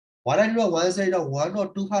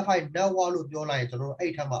 192.168.1.255 network လို့ပြောလိုက်ရင်ကျွန်တော်တို့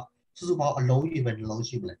အဲ့ထက်မှာစုစုပေါင်းအလုံးကြီးပဲနှလုံး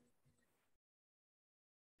ရှိမလဲ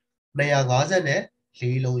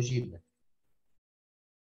254လုံးရှိမယ်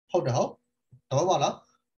ဟုတ်တယ်ဟုတ်တော့ပါလား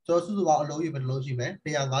ကျွန်တော်စုစုပေါင်းအလုံးကြီးပဲနှလုံးရှိမယ်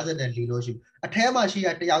254လုံးရှိအထဲမှာရှိရ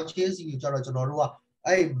တယောက်ချင်းစီကိုကျတော့ကျွန်တော်တို့က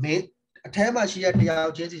အဲ့ main အထဲမှာရှိရတယော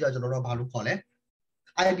က်ချင်းစီကျတော့ကျွန်တော်တို့ဘာလို့ခေါ်လဲ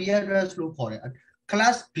IP address လို့ခေါ်တယ်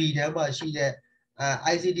class B ထဲမှာရှိတဲ့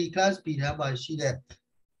ICT class B ထဲမှာရှိတဲ့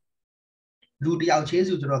လူတယောက်ချင်း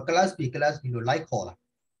စီကျွန်တော် class B လို့ like ခေါ်လာ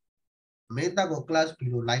မင်းသားကို class B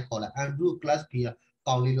လို့ like ခေါ်လာ Andrew class B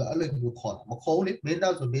ကောင်းလေးလို့အဲ့လိုမျိုးခေါ်လာမခေါ်ဘူးလေမင်း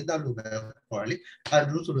သားဆိုမင်းသားလို့ပဲခေါ်ရလေ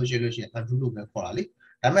Andrew ဆိုလို့ရှိရင် Andrew လို့ပဲခေါ်လာလေ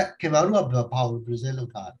ဒါပေမဲ့ခင်ဗျားတို့ကဘာကို represent လု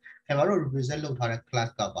ပ်ထားတယ်ခင်ဗျားတို့ represent လုပ်ထားတဲ့ class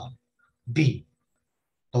ကပါ B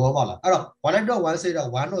တော့ပါလားအဲ့တော့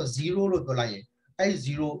 1.168.1.0 လို့ပြောလိုက်ရင်အဲ့0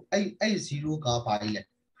အဲ့0ကဘာကြီးလဲ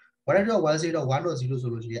 1.168.1.0 ဆို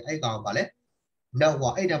လို့ရှိရင်အဲ့ကောင်ကဘာလဲ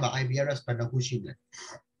network အဲ့ဒါမှာ IP address ဘယ်နှခုရှိမလဲ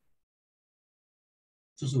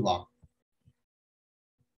စုစုပေါင်း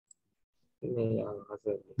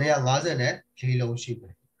250နဲ့4လုံးရှိမ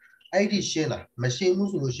ယ်အဲ့ဒီရှင်းလားမရှင်းဘူး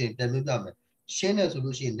ဆိုလို့ရှိရင်ပြန်ပြောပြမယ်ရှင်းတယ်ဆို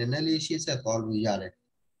လို့ရှိရင်နည်းနည်းလေးရှင်းဆက်သွားလို့ရတယ်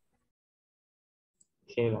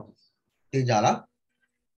ရှင်းပါသိကြလား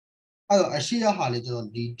အဲ့တော့အရှိရဟာလေးကျွန်တော်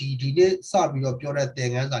ဒီနေ့စပြီးတော့ပြောတဲ့သင်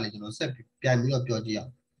ခန်းစာလေးကျွန်တော်ဆက်ပြန်ပြီးတော့ပြောကြည့်အော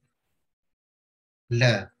င်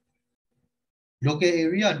LAN local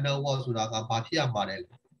area network ဆိုတာကဘာဖြစ်ရမှာလဲ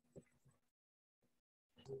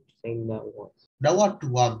same network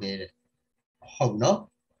 2ရမယ်တဲ့ဟုတ်နော်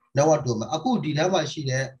network 2မှာအခုဒီထဲမှာရှိ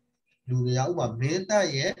တဲ့လူတွေကဥပမာမင်းသက်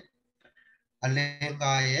ရဲ့အလင်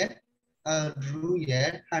ကာရဲ့အန်ဒရူးရဲ့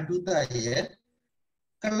ဟန်တူသက်ရဲ့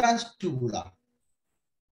class 2လား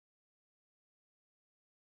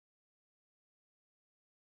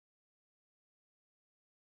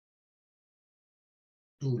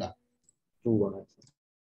2လား2ပါ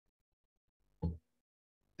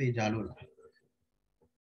သိကြလို့လား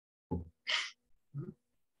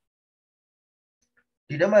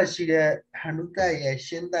ဒီထဲမှာရှိတဲ့ဟန်တူသက်ရဲ့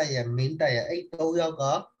ရှင်းသက်ရဲ့မင်းသက်ရဲ့အဲ့3ယောက်က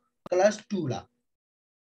class 2လား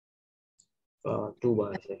2ပါ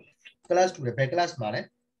class 2လေဘယ် class မှာလဲ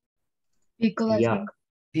B class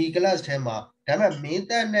B class ထဲမှာဒါပေမဲ့မင်း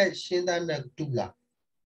သက်နဲ့ရှင်းသက်နဲ့2လား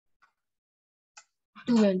2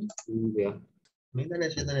ပဲ2ဗျာမင်းသက်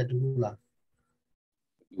နဲ့ရှင်းသက်နဲ့2လား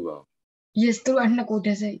2ပါ yes သူအနှစ်ကိုတ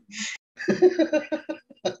ည်းစိတ်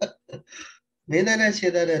မင်းသက်နဲ့ရှ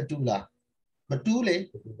င်းသက်နဲ့2လားမတူးလေ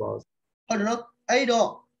ဟုတ်တယ်နော်အဲ့တော့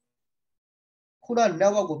ခုန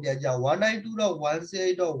network ကိုပြန်ကြ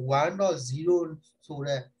 192.168.1.0 ဆို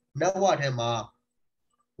တဲ့ network ထဲမှာ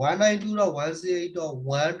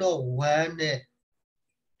 192.168.1.1 နဲ့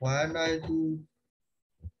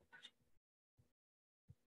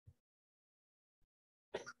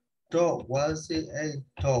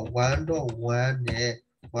 192.168.1.1 နဲ့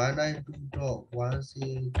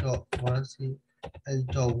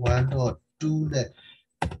 192.168.1.1.2 နဲ့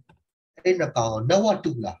အဲ့နှစ်ကောင် network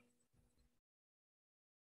တူလား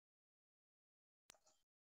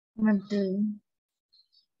မတူ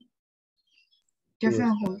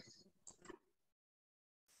different host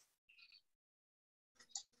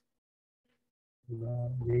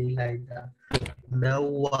ရေးလိုက်တာ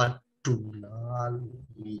network တူလားလို့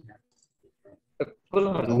ရေးတာခုန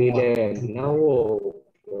ကမေးတဲ့ network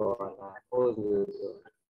ပြောတာဟုတ်တယ်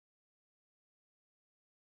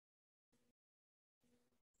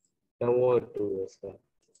network တူဆို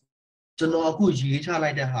ကျွန်တော်အခုရေးချ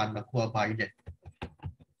လိုက်တဲ့ဟာနှစ်ခုကဘာကြီးလဲ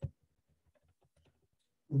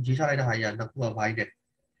ရေးချလိုက်တဲ့ဟာကြီးကနှစ်ခုကဘာကြီးလဲ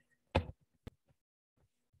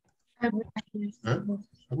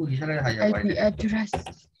အခုရေးချလိုက်တဲ့ဟာကြီးကဘာကြီးလဲ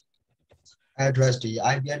address ဒီ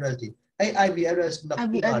IP address ဒီအဲ့ IP address နှစ်ခု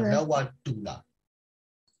က network တူလား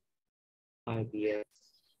IBS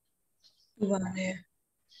တူပါတယ်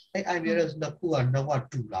အဲ့ IP address နှစ်ခုက network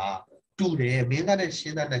တူလားတူတယ်မင်းသားနဲ့ရှ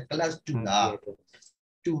င်းသားနဲ့ class တူလား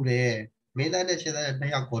တူတယ်မင်းသားနဲ့ရှင်းသားနဲ့နှ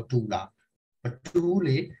စ်ယောက်ကိုတူလားမတူ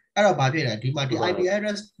လေအဲ့တော့ဘာဖြစ်လဲဒီမှာဒီ IP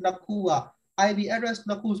address နှစ်ခုက IP address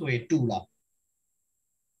နှစ်ခုဆိုရင်တူလား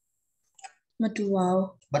မတူပါဘူး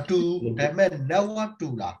မတူဒါပေမဲ့ network တူ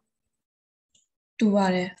လားတူပါ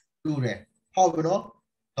တယ်တူတယ်ဟုတ်ပြီနော်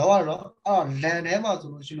တော့နော်အဲ့ LAN ထဲမှာဆို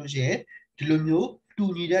လို့ရှိရင်ဒီလိုမျိုးတူ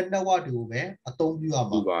ညီတဲ့ network တွေကိုပဲအသုံးပြုရ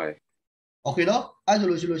မှာတူပါတယ် okay နော်အဲ့ဆို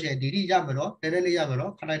လို့ရှိရင်ဒီရမယ်နော်နည်းနည်းလေးရမယ်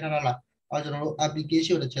နော်ခဏထားလားအဲ့ကျွန်တော်တို့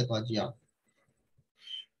application တစ်ချက်သွားကြည့်အောင်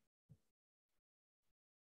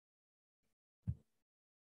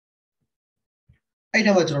အဲ့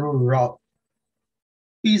ဒါမှကျွန်တော်တို့ raw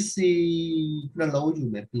PC နှလုံးယူ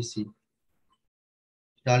မယ် PC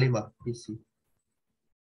ဒါလေးမှာ PC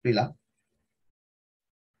တွေ့လား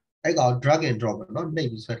အဲ့ကောင် drag and drop เนาะနှိပ်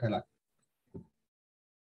ပြီးဆွဲထည့်လိုက်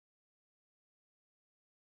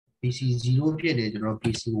PC 0ဖြစ်နေကျွန်တော်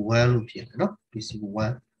PC 1လို့ဖြစ်တယ်เนาะ PC 1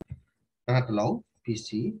အဲ့ဒါတစ်လုံး PC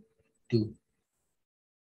 2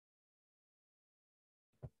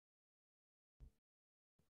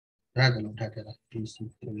အဲ့ဒါတစ်လုံးထည့်ထည့်လိုက် PC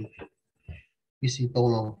 3 PC 3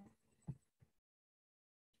လုံး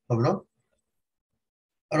ဟုတ်ပြီเนาะ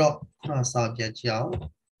အဲ့တော့ခုနစာပြကြည့်အောင်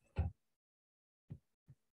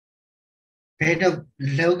better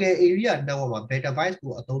local area network မှာ better device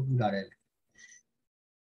ကိုအသုံးပြုလာတယ်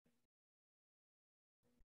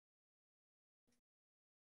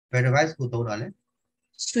better device ကိုသုံးတာလေ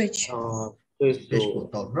switch switch ကို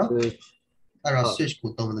သုံးเนาะ switch အဲ့တော့ switch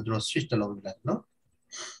ကိုသုံးတယ်ကျွန်တော် switch တစ်လုံးယူလိုက်เนาะ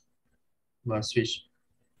ဒီမှာ switch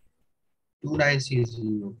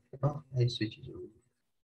 2960เนาะအဲ့ switch ကို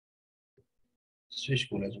switch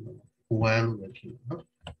ကိုလည်းကျွန်တော်1လို့ပဲဖြစ်เนาะ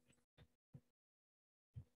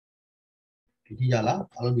ဒီကြလား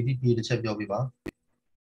အားလုံးဒီပြေးတစ်ချက်ပြောပြပါ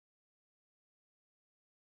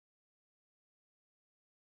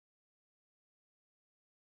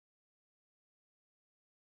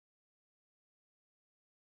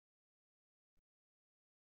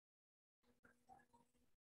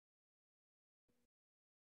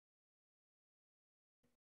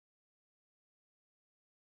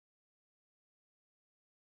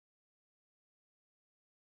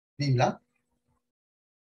ပြီလား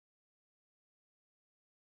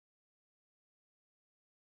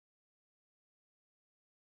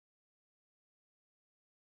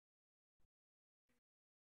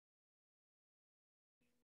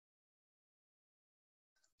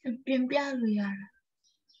ပြင်ပြလို့ရ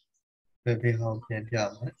တာ ဘယ်ဟောင်းပြန်ပြ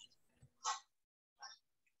မယ်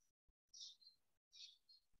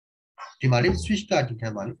ဒီမှာလေ switch ကဒီထ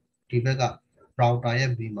က်မှာလေဒီဘက်က router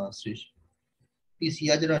ရဲ့ B မှာ switch PC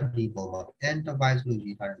ကကျတော့ဒီပုံမှာ end device လို့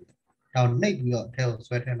ရေးထားတယ်ဒါနှိပ်ပြီးတော့အထက်ကို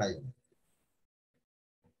ဆွဲထည့်လိုက်ရအောင်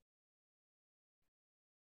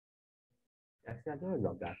ဆရာတို့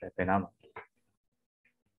လောက်တာဘယ်နာမှာ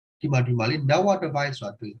ဒီမှာလေ network device ဆို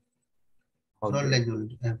တာတွေ့ ဟုတ် ကျွန်တော်လက်ညွှန်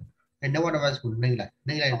အဲ network device ကိုနှိပ်လိုက်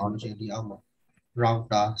ဆိုလို့ရှိရင်ဒီအောက်မှာ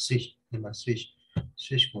router switch ဒီမှာ switch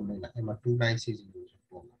ကိုနှိပ်လိုက်အဲမှာ2960လို့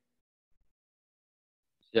ပုံမှာ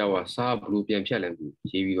ဆရာကစားဘလို့ပြန်ဖြတ်လဲ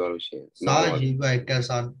ရေးပြီးသွားလို့ရှိရင် စာရေးပြီးကန်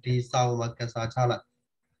ဆာဒီစာမှာကန်ဆာချလိုက်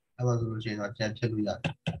အဲမှာဆိုလို့ရှိရင်တော့ပြန်ဖြတ်လို့ရတယ်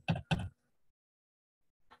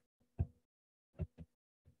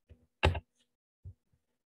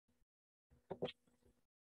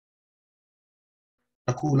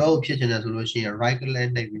အခုလောက်ဖြစ်ချင်တယ်ဆိုလို့ရှိရင် right click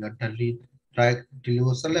နှိပ်ပြီးတော့ delete right ဒီ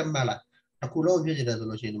လိုဆက်လက်မှတ်လိုက်အခုလောက်ဖြစ်ချင်တယ်ဆို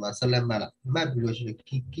လို့ရှိရင်ဒီမှာဆက်လက်မှတ်လိုက်မှတ်ပြီးလို့ရှိရင်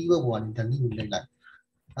keyword ပေါ်ကနေ delete ကိုနှိပ်လိုက်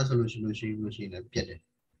အဲဆိုလို့ရှိရင်လည်းပြတ်တယ်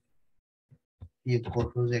ဒီ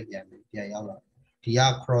control Z ပြန်ရောက်လာဒီက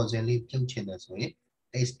crossing လေးပြုတ်ချင်တယ်ဆိုရင်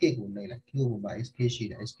escape ကိုနှိပ်လိုက် keyword ပေါ်မှာ escape ရှိ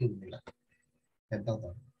တယ် escape ကိုနှိပ်လိုက်ပြန်တော့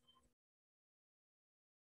ပါ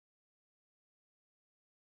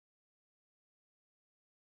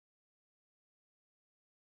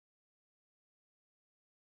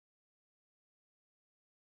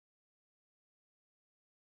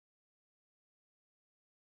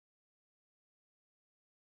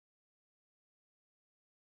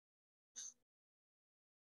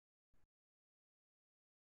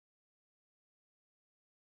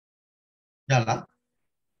ရလား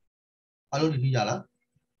အားလုံးဒီရလား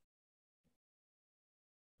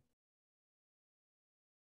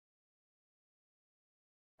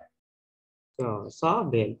စား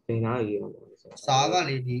ဘယ်နာရေးအောင်လဲ စာက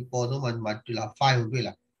လေဒီပေါ်ဆုံးမှာတွေ့လား file ကိုတွေ့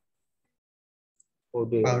လား ဟုတ်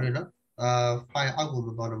တယ် file နော်file အောက်ကိုမ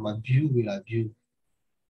သွားတော့မှ view တွေ့လား view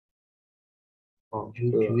ဟုတ် view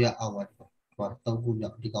ရအောက်မှာသုံးခုမြော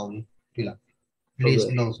က်ဒီကောင်လေးတွေ့လား place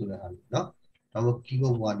note ဆိုတဲ့ဟာလေးနော်ဒါမှမဟုတ်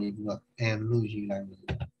keyboard ပေါ်ကနေပြီးတော့ m လို့ရေးလိုက်မယ်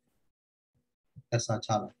ကစားချ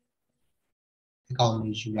လိုက်ဒီကောင်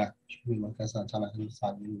လေးယူလိုက်ယူပြီးမှကစားချလိုက်ဒီစာ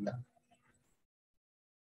ရေးလို့ရ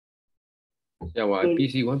ဆရာက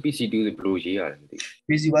PC1 PC2 ဘလို့ရေးရတယ်မသိ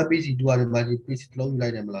PC1 PC2 ရတယ်မှာဒီ PC တစ်လုံးယူလို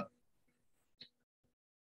က်တယ်မလား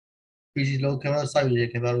PC တစ်လုံးခင်ဗျားတို့စိုက်ရ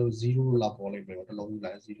ခင်ဗျားတို့0လို့လာပေါ်လိုက်မယ်တစ်လုံးယူ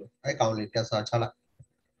လိုက်0အဲ့ကောင်လေးကစားချလိုက်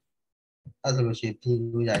အဲ့ဆိုလို့ရှိရင်ပြင်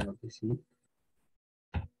လို့ရရင် PC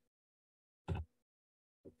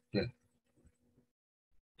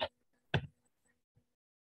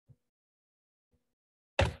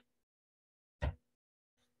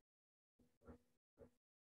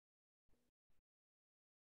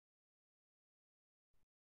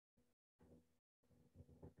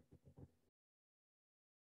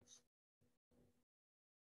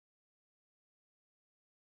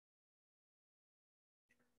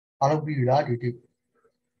အားလုံးပြီးပြီလားဒီတိ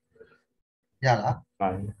ရလား ပါ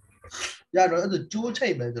ရတော့အဲ့ဒါကျိုးချိ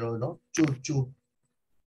တ်မယ်ကျွန်တော်နော်ကျိုး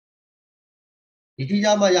ဒီတိရ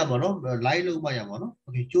မှရမှာနော် line လုံးမှရမှာနော်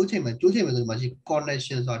okay ကျိုးချိတ်မယ်ဆိုဒီမှာရှိ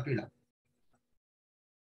connection ဆိုတာတွေ့လား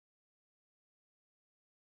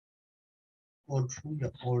control ရ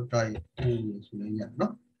order ရဆိုလည်းရ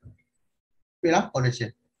နော်တွေ့လား connection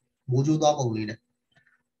မိုးကြိုးသွားပုံလေးနဲ့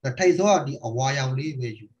ထိတ်စောကဒီအဝါရောင်လေးပဲ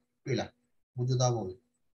ယူတွေ့လားမိုးကြိုးသွားပုံလေး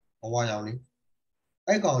အဝါရောင်လေး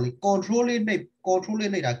အဲ့ကောင်လေး control လေးနှိပ်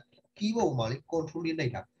တာ keyboard မှာလေ control လေးနှိ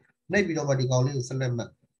ပ်တာနှိပ်ပြီးတော့မှဒီကောင်လေးကို select မှ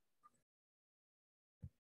တ်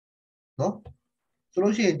နော်ဆို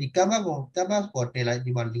လို့ရှိရင်ဒီ canvas ပေါ်တင်လိုက်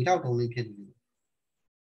ဒီမှာ၄ထောက်တုံးလေးဖြစ်နေပြီ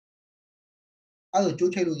အဲ့ဒါ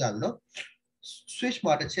ကျိုးချိတ်လို့ရပြီနော် switch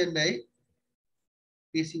မှာတစ်ချက်နှိပ်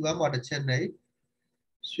PC1 မှာတစ်ချက်နှိပ်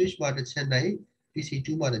switch မှာတစ်ချက်နှိပ် PC2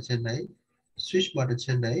 မှာတစ်ချက်နှိပ် switch မှာတစ်ချ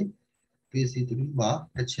က်နှိပ် PC3 မှာ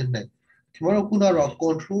တစ်ချက်နှိပ်ဒီမှာတော့ခုနကတော့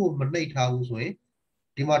control ကိုမနှိပ်ထားဘူးဆိုရင်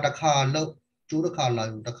ဒီမှာတစ်ခါလောက်ကျိုးတစ်ခါလာ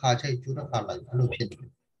ယူတစ်ခါချိတ်ကျိုးတစ်ခါလာယူအဲ့လိုဖြစ်နေတ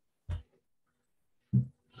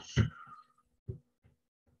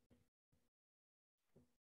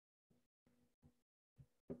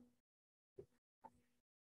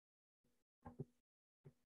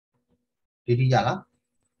ယ်ဒီရလား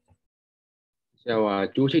ဆရာက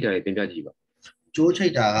ကျိုးချိတ်တာတွေပြင်ပြကြည့်ပါ ကျိုးချိ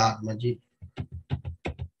တ်တာကမကြည့်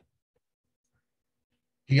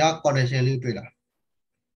ဒီက connection လေးတွေ့လား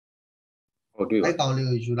ဟုတ်တွေ့ပါ အဲ့ကောင်လေး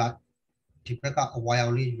ကိုယူလိုက်ဒီဘက်ကအဝါရော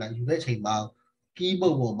င်လေးယူလိုက်ယူတဲ့အချိန်မှာ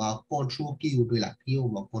keyboard ပေါ်မှာ control key ကိုတွေ့လား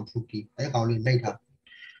keyboard မှာ control key အဲ့ကောင်လေးနှိပ်ထား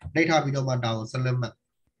ပြီးတော့မှဒါကို select မှတ်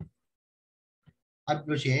အဲ့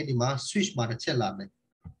လိုရှိရင်ဒီမှာ switch မှာတစ်ချက်လာမယ်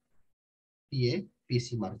ပြီးရင် PC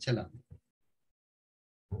မှာတစ်ချက်လာမယ်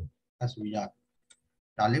အဲ့ဆိုရ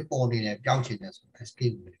ဒါလေးပေါ်နေတယ်ပြောင်းချင်တယ်ဆို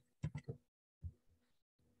escape ပဲ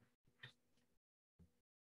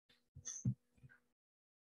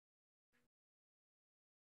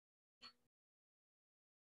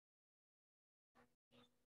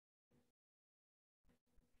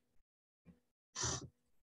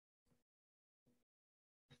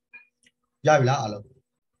ရပြီလားအားလုံး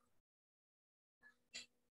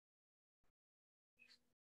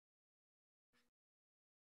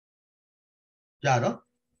ရတော့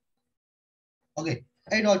okay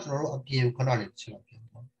အဲ့တော့ကျွန်တော်တို့အပြင်ခဏလေးချက်လောက်ပြန်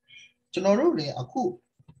ပေါ့ကျွန်တော်တို့လေအခု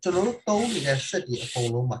ကျွန်တော်တို့သုံးနေတဲ့ set ဒီအကုန်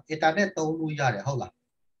လုံးမှာ internet သုံးလို့ရတယ်ဟုတ်လား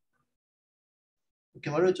ကျွ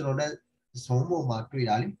န်တော်တို့နဲ့ zoom ပေါ်မှာတွေ့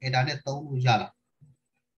တာလေ internet သုံးလို့ရလား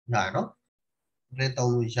ရနော် internet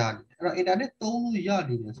သုံးလို့ရတယ်အဲ့တော့ internet သုံးလို့ရ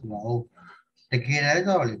နေတယ်ဆိုတာဟုတ်တကယ်တမ်းကျ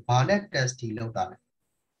တော့လေဘာနဲ့ test တီလောက်တာလဲ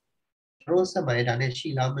ကျွန်တော်ဆက်မှာ internet ရှိ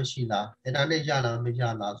လားမရှိလား internet ရလားမရ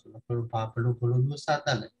လားဆိုတော့ဘယ်လိုမျိုးစတ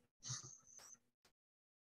တ်လဲ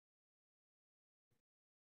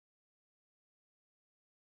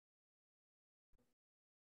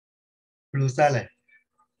ဘယ်လိုစလဲ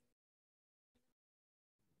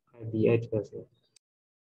IP address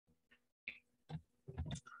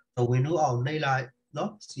ဆို window အောင်နှိပ်လိုက်เนาะ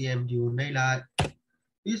CMD ကိုနှိပ်လိုက်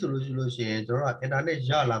ပြီးဆိုလို့ရှိရင်ကျွန်တော်က internet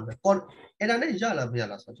ရလာမယ် internet ရလားမရ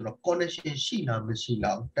လားဆိုတော့ကျွန်တော် connection ရှိလားမရှိ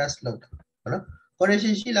လား test လုပ်တာဟုတ်နော်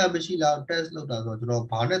connection ရှိလားမရှိလား test လုပ်တာဆိုတော့ကျွန်တော်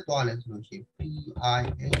ဘာနဲ့တွားလဲဆိုလို့ရှိရင်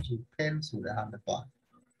ping ဆိုတဲ့ဟာနဲ့တွား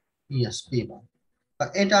speed ပါ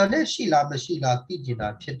internet ရှိလားမရှိလားသိကျင်တာ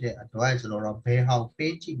ဖြစ်တဲ့အတွက်ကျွန်တော်တို့ဘယ်ဟောင်း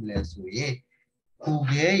ပေးကြည့်မလဲဆိုရင်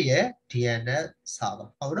Google ရဲ့ DNS စာပါ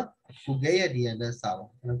ဟုတ်နော် Google ရဲ့ DNS စာပါ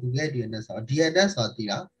Google ရဲ့ DNS စာ DNS ဆိုတာသိ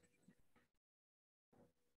လား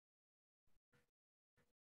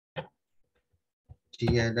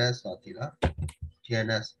DNS ဆိုတာသိလား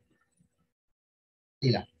DNS သိ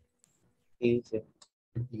လား easy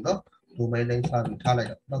ဒီနော် domain name စာပြီးထားလိုက်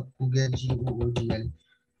တော့နော် Google GOOGL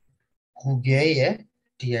Google ရဲ့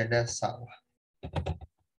DNS စာပါ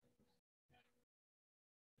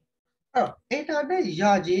အဲ့တော့ internet ရ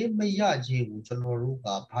ခြင်းမရခြင်းကိုကျွန်တော်တို့က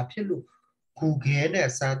ဘာဖြစ်လို့ Google နဲ့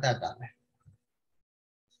စမ်းသပ်တာလဲ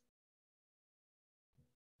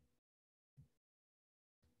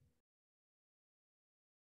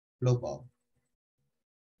လို့ပေါ့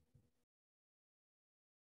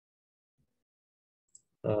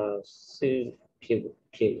save ဖြစ်လို့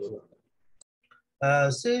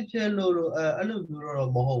save ဖြစ်လို့အဲ့လိုမျိုး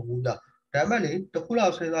တော့မဟုတ်ဘူးဒါပေမဲ့လေတခုလော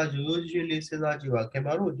က်စဉ်းစားရိုးရိုးရှင်းလေးစဉ်းစားကြည့်ပါခင်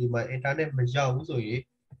ဗျားတို့ဒီမှာ internet မရဘူးဆိုရင်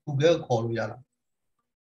Google ကိုခေါ်လို့ရလား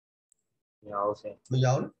မရအောင်စင် မရ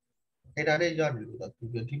ဘူး internet ရတယ်လို့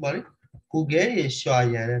Google ဒီမှာလေ Google ရေရှာ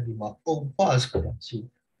ရန်တဲ့ဒီမှာပုံပဆိုတာရှိ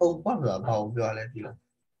ပုံပဆိုတာဘာကိုပြောရလဲဒီလား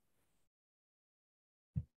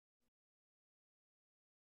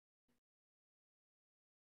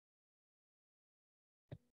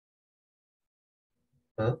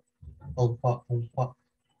ဟမ်ပုံပ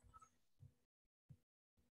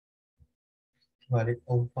Vale,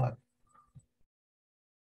 opa.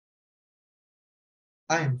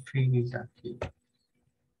 I am free that key.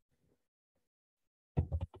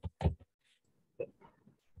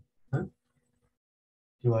 Huh?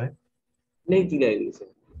 You are? နေကြည့်လိုက်လို့ဆို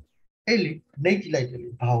Eli, nature like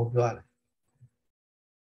how you are.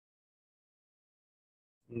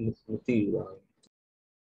 မသိဘူးပါ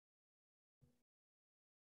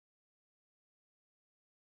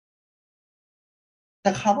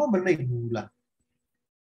The cover but like hula.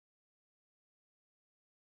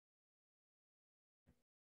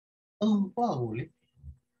 Oh, wow.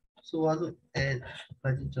 So was it and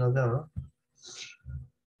but it's another.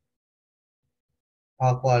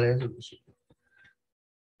 How quality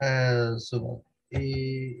so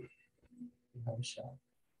a how shall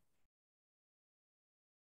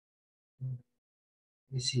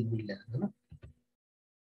we see Milan?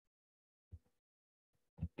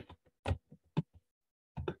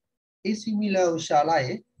 AC Milan shall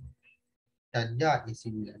I? And yeah, AC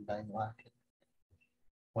Milan by what?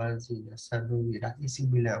 Once in the sun with AC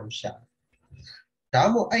Milan shall.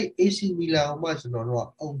 Damo I AC Milan much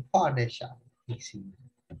no own partner shall. AC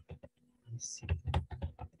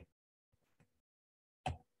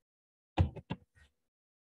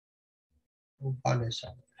own partner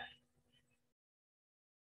shall.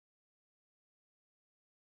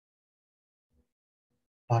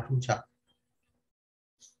 Patucha.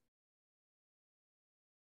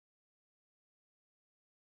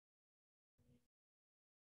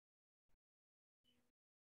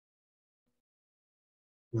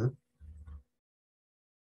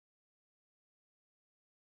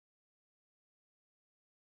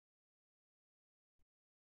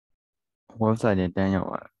 website နဲ့တန်းရောက်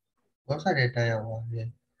သွားတာ Website data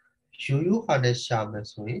you had a shaman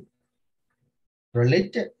so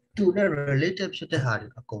related to the related ဖြစ်တဲ့ဟာတွေ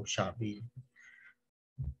အကုန်ရှာပြီး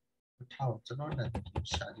ထောက်ကျွန်တော်နာမည်ကို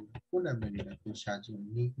ရှာကြည့်ကိုနာမည်လေးကိုရှာကြည့်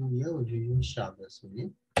ဒီကူရဲ့ကိုရိုးရိုးရှာမယ်ဆိုရင်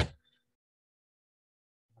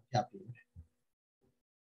ပြပေးမယ်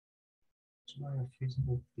ကျွန်တော်ရဲ့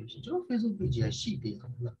Facebook page ကျွန်တော် Facebook page ရရှိသေးတ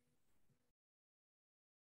ယ်ဟုတ်လား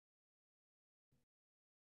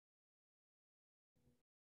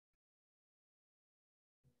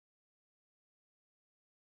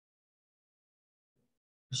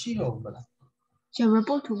ရှိတော့မလား ကျ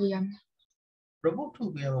report ထုတ်ပေးရမယ် report ထု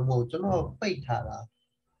တ်ပေးရမှာမဟုတ်ကျွန်တော်ပိတ်ထားတာ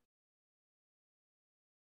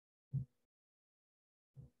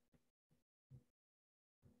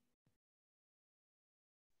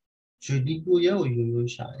ဒီကူရဲ့ကိုရိုး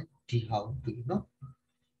ရိုးရှာတယ်ဒီဟာကိုတွေ့နော်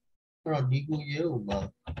အဲ့တော့ဒီကူရဲ့ကိုမှာ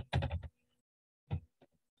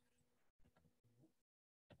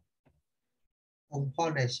အုံဖော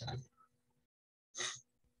က်နဲ့ရှာတယ်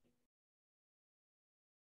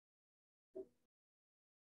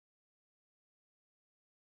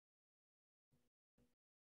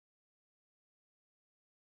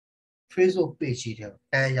Facebook page ကြီးတဲ့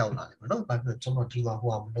တန်းရောက်လာတယ်ပေါ့နော်ဘာဖြစ်လို့ကျွန်တော်ဒီမှာ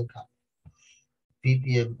ဟိုအောင်မလုပ်တာ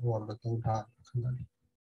VPN ဟိုအောင်မသုံးထားခဏလေး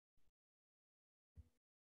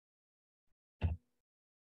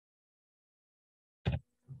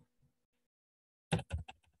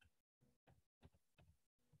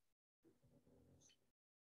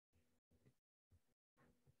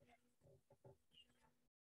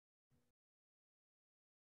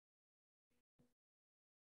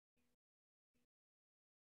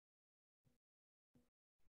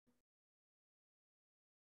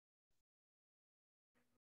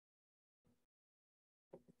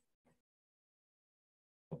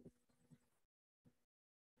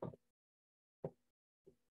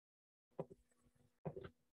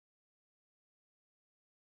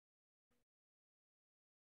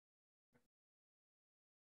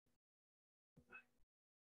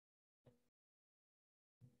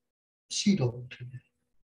ရှိတော့ထင်တယ်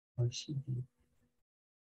ရှိပြီ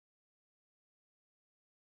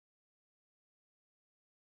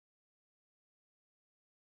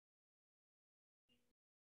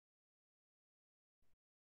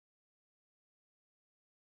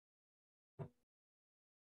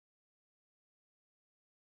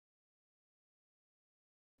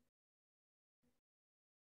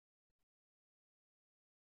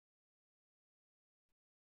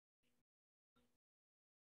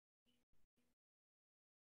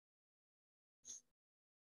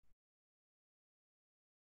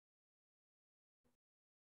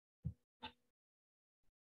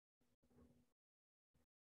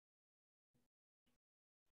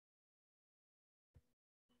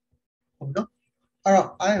ဟုတ်နော်အဲ့တော့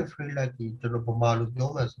I am free like ဒီကျွန်တော်ဗမာလိုပြော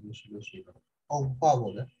မယ်ဆိုလို့ရှိရင်တော့အုံဖောက်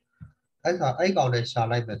ပေါ့လေအဲ့ဒါအဲ့ကောင်နဲ့ရှာ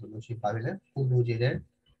လိုက်မယ်ဆိုလို့ရှိရင်ဘာဖြစ်လဲကိုလိုချင်တဲ့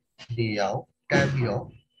နေရာကိုတန်းပြီးတော့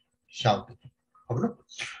ရှောက်တယ်ဟုတ်နော်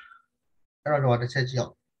အဲ့တော့တစ်ချက်ကြည့်အော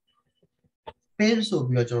င် page ဆို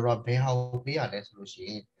ပြီးတော့ကျွန်တော်တို့ကဘယ်ဟာကိုပေးရလဲဆိုလို့ရှိရ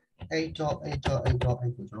င် 8.8.8.8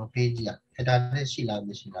 ကိုကျွန်တော်ပေးကြည့်ရအဲ့ဒါနဲ့ရှိလားမ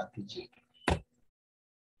ရှိလားပြီးကြည့်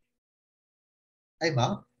အဲ့မှာ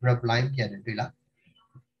reply ပြန်တယ်တွေ့လား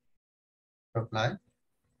reply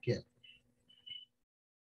ပြန်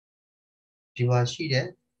ဒီမှာရှိတဲ့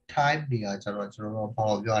type တွေကကျွန်တော်တို့ဘာ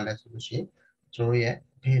ကိုပြောရလဲဆိုလို့ရှိရင်ကျွန်တော်ရဲ့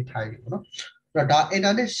date type ပေါ့နော်အဲ့တော့ဒါ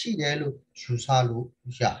internet ရှိတယ်လို့ယူဆလို့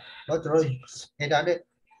ရเนาะကျွန်တော် internet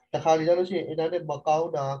တခါလေကြလို့ရှိရင် internet မကောင်း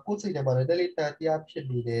တာကိုယ်စိတ်ထဲမှာလည်းတလေးတန်တရားဖြစ်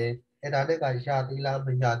နေတယ် internet ကရသေးလားမ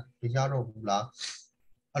ရတော့ဘူးလား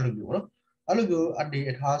အဲ့လိုမျိုးเนาะအဲ့လိုမျိုးအနေ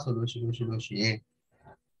အထားဆိုလို့ရှိရင်ကျွန်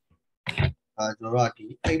တော်တို့ကဒီ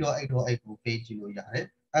 8.8.8 ကိုပေးကြည့်လို့ရတယ်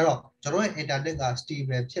အဲ့တော့ကျွန်တော်ရဲ့ internet က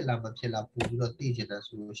stable ဖြစ်လားမဖြစ်လားပို့ပြီးတော့သိချင်တယ်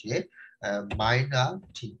ဆိုလို့ရှိရင် minor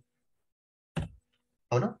t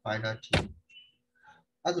ဟုတ်နော် minor t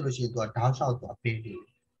အဲ့ဆိုလို့ရှိရင်သူကတောက်လျှောက်သူပေးနေတယ်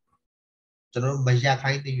ကျွန်တော်တို့မရက်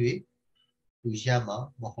ခိုင်းသေး၍သူရက်မှာ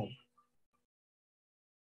မဟုတ်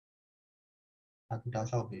အဲ့သူတောက်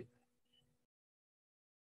လျှောက်ပေး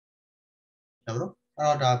တယ်နော်အဲ့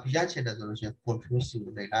တော့ဒါပြရချင်တယ်ဆိုလို့ရှိရင် control C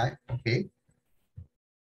ကိုနှိပ်လိုက် okay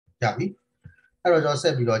ရပြီအဲ့တော့ကျွန်တော်ဆ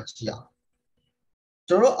က်ပြီးတော့ကြည့်အောင်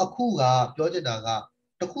ကျွန်တော်အခုကပြောချင်တာက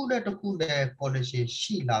တစ်ခုနဲ့တစ်ခုနဲ့ connection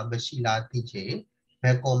ရှိလားမရှိလားသိချင်ဘ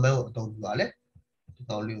ယ် comment ကိုအသုံးပြုရလဲဒီ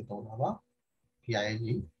ကောင်လေးကိုသုံးတာပါ PIG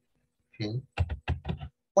ဖြင့်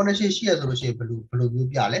connection ရှိရဆိုလို့ရှိရင်ဘယ်လိုမျိုး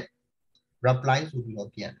ပြလဲ reply ဆိုပြီး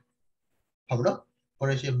တော့ပြန်ဟုတ်ပြီနော်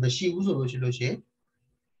connection မရှိဘူးဆိုလို့ရှိရင်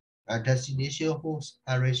destination host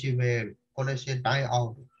arrangement connection time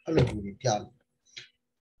out အဲ့လိုမျိုးပြလို့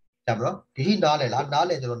ကြပါတော့ဒီနားလေလားနား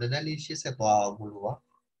လေကျွန်တော်နည်းနည်းလေးရှင်းဆက်သွားအောင်ဘလို့ပါ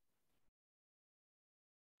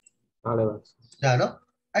နားလေပါဒါနော်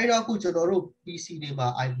အဲ့တော့အခုကျွန်တော်တို့ PC တွေမှာ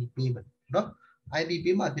IP ပေးမယ်နော် IP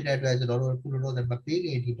ပေးမှဖြစ်တဲ့အတွက်ကျွန်တော်တို့ခုလုံးလုံးမပေးခ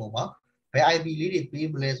င်ဒီပုံမှာဘယ် IP လေးတွေပေး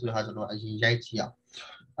မလဲဆိုတာကျွန်တော်အရင်ရိုက်ကြည့်အောင်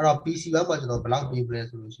အဲ့တော့ PC ဘက်မှာကျွန်တော်ဘယ်လောက်ပေးမလဲ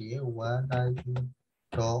ဆိုလို့ရှိရင်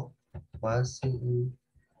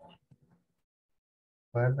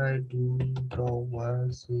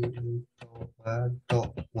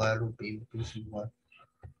 192.168.1.1.1 လို့ပေး PC1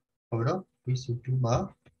 ဟုတ်ပြီနော် PC2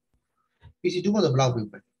 မှာဆိုဘယ်လောက်ပေး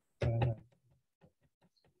မလဲဘယ်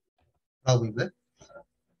လောက်ပေးမလဲ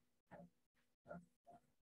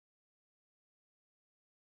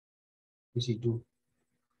PC2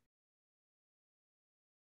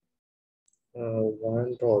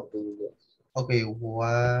 1.2 okay 1.2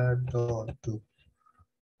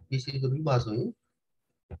 PC3 မှာဆိုရင်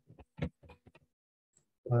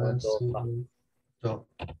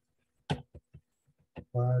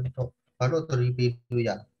1.3 ပေးလို့ရ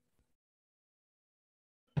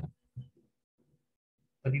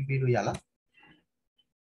3ပေးလို့ရလား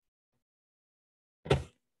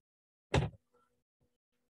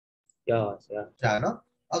ရဆရာကြာနော်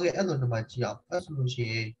okay အဲ့လိုဒီမှာကြည့်အောင်အဲ့ဆိုလို့ရှိ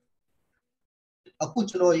ရင်အခု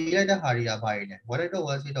ကျွန်တော်ရေးလိုက်တဲ့ဟာတွေကဘာတွေလဲ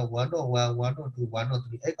 1.1.1.1.2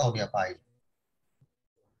 1.3 အဲ့ကောင်တွေကဘာတွေ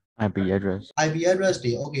IP address IP address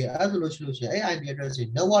တွေ okay အဲ့ဆိုလို့ရှိရင်အဲ့ IP address တွေ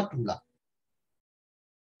network တူလား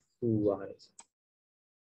တူပါတယ်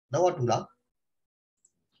network တူလား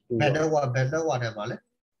ဘယ် network ထဲမှာလဲ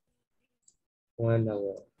 1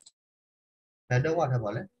 network ဘယ် network ထဲ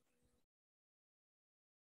မှာလဲ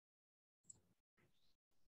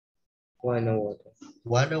1 network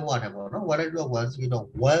 1 network ထဲမှာနော် 1.1.1 ဆို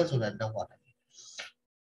တဲ့ network ထဲ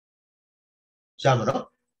ရှာမနော်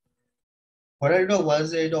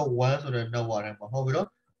 1.1.1 ဆိုတဲ့ network ထဲမှာဟုတ်ပြီနော်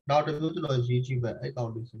နောက်တစ်မျိုးကျွန်တော်ရေးကြည့်မယ်အဲ့ကောင်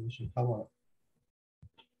လေးဆိုလို့ရှိရင်ထားပါတော့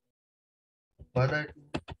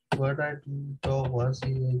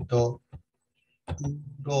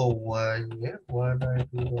 192.168.2.1 ရဲ့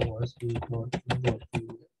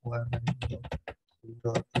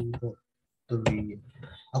 192.168.2.2.3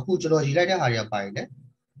 အခုကျွန်တော်ရေးလိုက်တဲ့ဟာတွေကပါရင်လေ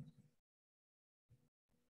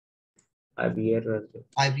IP address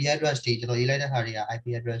IP address တွေကျွန်တော်ရေးလိုက်တဲ့ဟာတွေက IP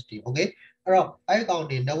address တွေ okay အဲ့တော့အဲ့ကောင်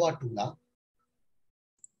တွေ network တူလား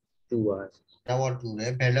တူပါ network တူတ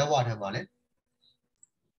ယ်ဘယ် network ထဲမှာလဲ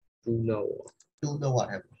2 network 2 network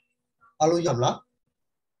ထဲမှာအားလုံးရမလား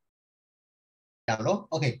ရနော်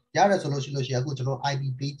okay ရတယ်ဆိုလို့ရှိရင်အခုကျွန်တော် IP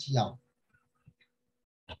ပေးကြည့်အောင်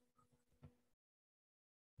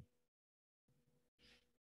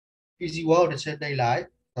PC1 ကိုတစ်ချက်နှိပ်လိုက်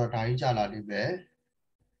တော့ဒါကြီးကြာလာလိမ့်မယ်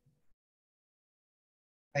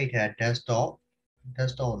အဲ့ထက် desktop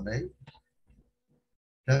ကိုနှိပ်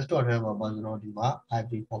desktop ထဲမှာကျွန်တော်ဒီမှာ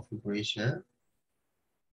IP configuration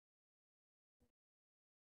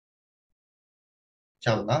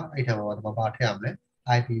ကြောက်လားအဲ့ထက်မှာကျွန်တော်ဘာထည့်ရမလဲ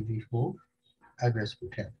IPv4 address ကို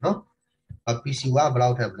ထည့်နော်PC1 ဘယ်လော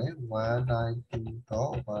က်ထည့်မလဲ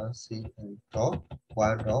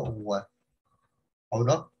 192.168.1.1 ဟုတ်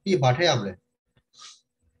နော်ပြီးဘာထည့်ရမလဲ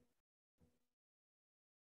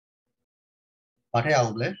ဘာထည့်ရအော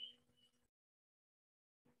င်လဲ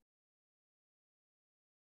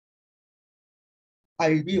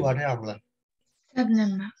IB ဘာထည့်ရမလဲ sub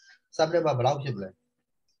number sub number ဘယ်လောက်ဖြစ်မလဲ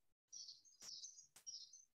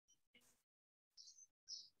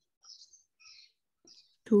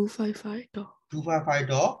 255 dot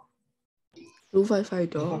 255 dot 255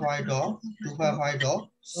 dot 255 dot 255 dot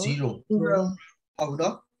 0 0 ဟုတ်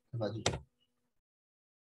နော်ဒီမှာကြည့်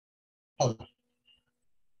ဟုတ်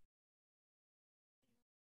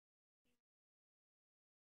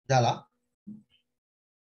ရလား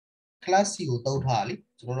class C ကိုသုံးထားလေ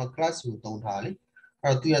ကျွန်တော်တို့ class C ကိုသုံးထားလေ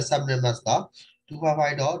အဲ့တော့သူရဲ့ sub numbers က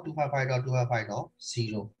 255 dot 255 dot 255 dot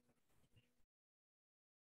 0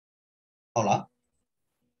ဟုတ်လား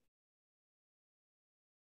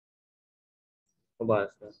ဟုတ်ပါဆ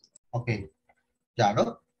ရာ okay ကြာ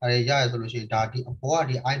တော့အဲ့ရရဆိုလို့ရှိရင်ဒါဒီအပေါ်က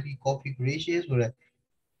ဒီ IP configuration ဆိုတဲ့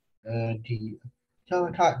ဒီကျွန်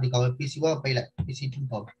တော်ထားဒီကောင် PC1 ပိတ်လိုက် PC2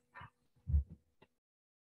 ပေါ့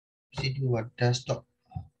PC2 က desktop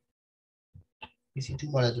PC2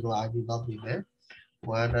 မှာလည်းကျွန်တော် IP ကောက်ပြီးမယ်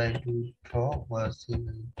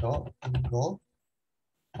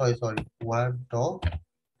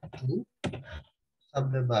 192.168.2. Sub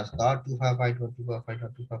numbers का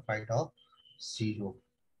 255.255.255.0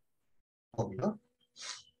 हो गया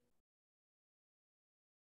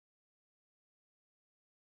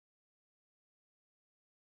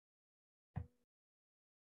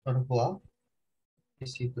और हुआ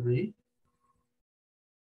PC3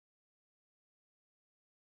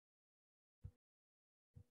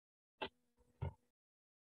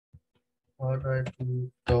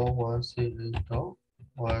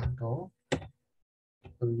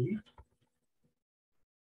 192.168.1.3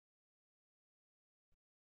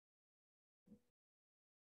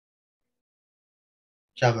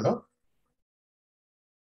 क्या बोलो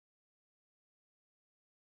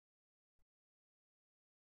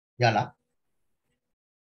याला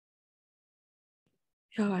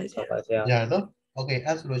ရပါတယ်ဆ ဟုတ် ရာ ပါဆရာ ရနော် okay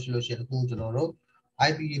အဲ့ဆိုလို့ရှိရင်အခုကျွန်တော်တို့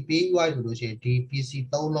IP ပေး UI ဆိုလို့ရှိရင်ဒီ PC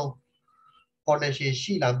 3လုံး connection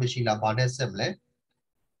ရှိလားမရှိလားဘာနဲ့ဆက်မလဲ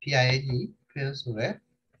PIG print ဆိုရဲ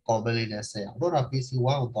comment လေးနဲ့ဆက်အောင်တော့ဒါ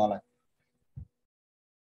PC1 ကိုသွားလိုက်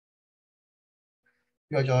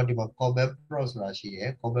ပြီးတော့ကျွန်တော်ဒီမှာ comment pro ဆိုတာရှိရ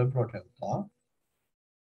ယ် comment pro ထည့်သွား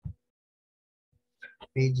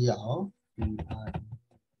ပေးကြည့်အောင် 1.1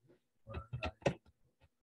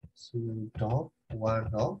 တော့ဘ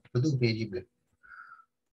ယ်သူပေးကြည့်မလဲ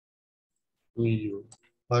 3 U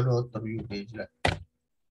 1.3 ပေးကြည့်လိုက်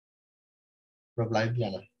reply ပြ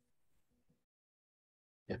န်လာ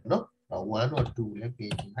ပြန်နော်1.2လည်း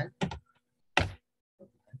ပေးကြည့်လိုက်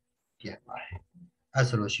ပြန်ပါတယ်အဲ့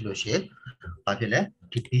ဆိုလို့ရှိရင်ဘာဖြစ်လဲ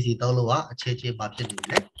ဒီ PC 3လုံးကအခြေချင်းဘာဖြစ်နေ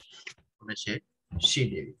လဲ connection ရှိ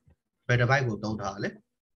နေပြီဘယ်တစ်ဘိုက်ကိုသုံးထားလဲ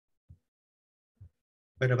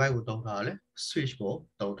ဘယ်တစ်ဘိုက်ကိုသုံးထားလဲ switch ကို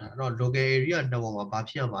သုံးထားတော့ local area network မှာဘာ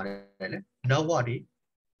ဖြစ်ရမှာလဲ network တွေ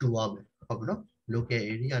တူရမယ်ဟုတ်ပြီနော် local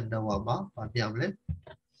area network မှာဘာဖြစ်ရမလဲ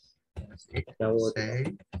say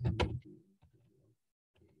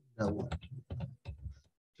network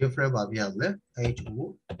different ဘာဖြစ်ရမလဲ HO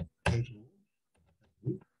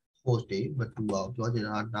host တွေမတူအောင်ပြောချင်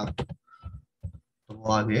တာနောက်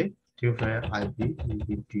တော့ပဲ different IP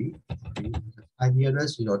UDP IP address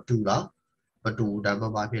ဆိုတော့တူလားမတူဒါမှ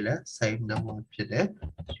ဘာဖြစ်လဲ same network ဖြစ်တယ်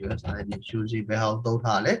USID usually ဘယ်ဟောင်းသုံး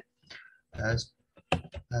ထားလဲ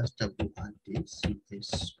SWID CPS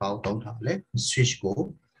ပေါင်းသုံးထားလဲ switch ကို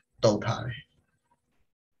သုံးထားတယ်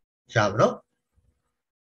ရပါတော့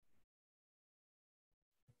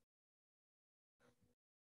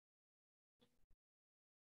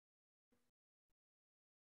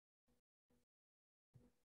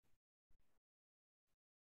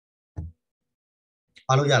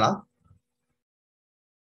အားလို့ရလား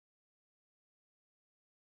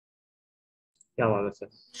ရပါမယ်ဆ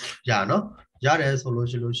ရာ ရနော်ရတယ်ဆိုလို့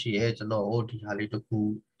ရှိရင်ကျွန်တော်တို့ဒီဟာလေးတစ်ခု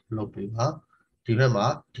လုပ်ပေးပါဒီဘက်မှာ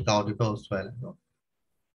ဒီကောင်ဒီဘက်ကိုဆွဲလိုက်နော်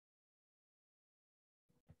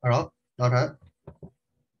အဲ့တော့နောက်ထပ်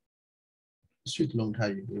switch လုံး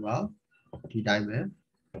ထားယူပေးပါဒီတိုင်းပဲ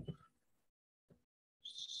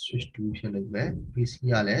switch 2ဖြစ်နေမယ် PC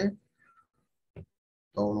ကလည်း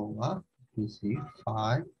3လုံးပါ PC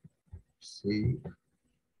 5 6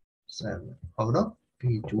 7ဟုတ်နော်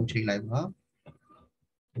ပြီး2ချိန်လိုက်ပါ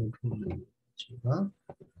2ချိန်ပါ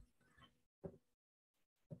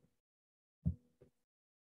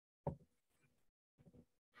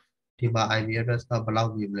ဒီမှာ IP address ကဘယ်လော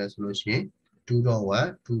က်ပြင်မလဲဆိုလို့ရှိရင် 2.1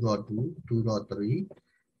 2.2 2.3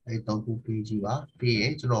 အဲ့3ခုပေးကြည့်ပါပြီးရ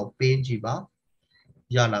င်ကျွန်တော်ပင်းကြည့်ပါ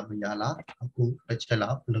Yala Yala, Aku,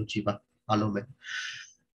 Pachela, Luchiba, Alome.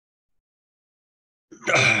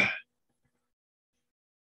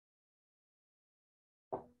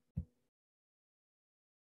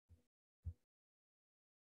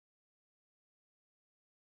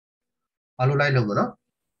 Alulai Lomona.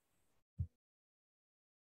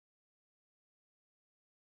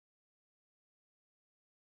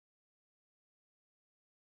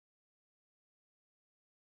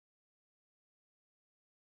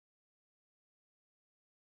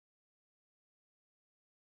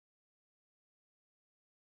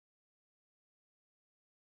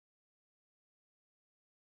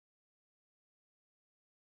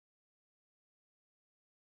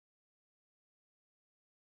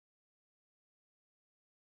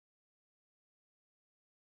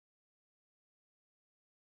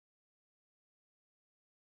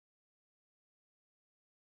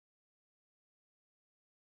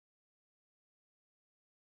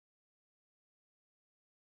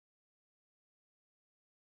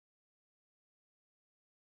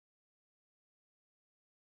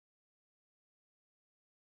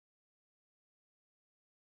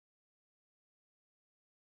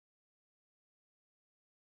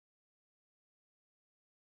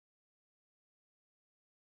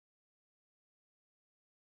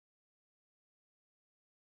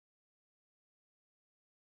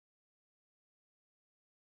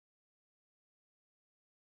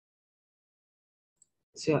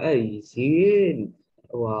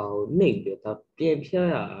 Wow, nigga, the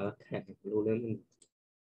PPI can do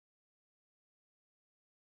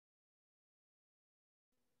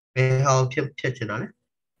How Pip Titchinale.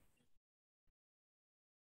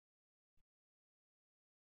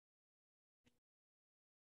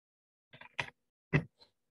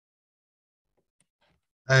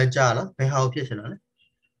 Jala, how Titchinale.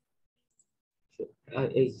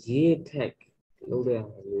 A year tech, no, there,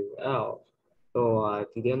 out. So,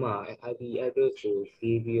 Tidema, ID address to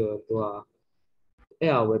CV or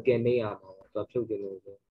air with the name of children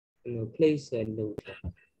over. Place and note.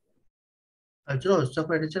 I just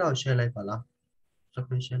separate it out, share like Bala.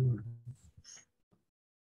 Separation.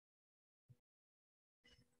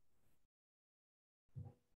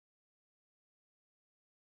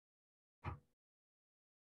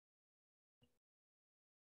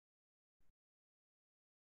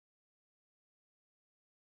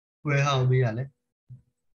 Where how we are.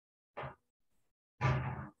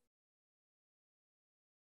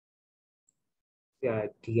 Yeah,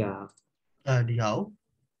 dear. The how?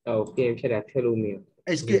 Okay, should I tell me?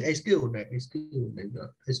 SK only, SK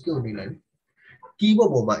only line.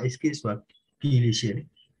 Keyboard Boba, SK swap, key share.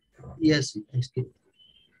 Yes, SK.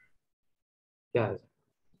 Yes.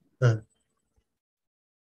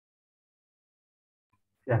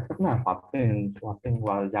 Ya, sebenarnya apa yang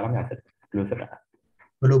wah jalan ya dulu sudah.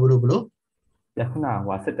 Below. Ya, sebenarnya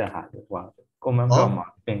wah sudah ada wah. Komen Oh,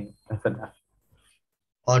 berapa yang sudah.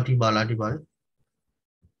 or the Bala.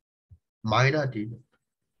 Minor the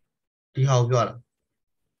how you are.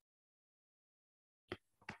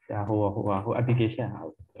 Ya, who application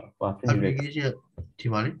wah sendiri. Application,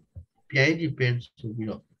 Timali. PI depends to be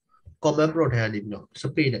no. Common Pro had it no.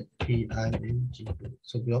 Speed, PING.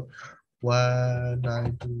 So,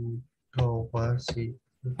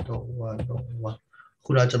 192.1.1.1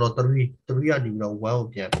ခုနကျွန်တော်3ကနေပြီးတော့1ကို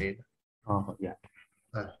ပြန်ပေးတယ် Oh, ya.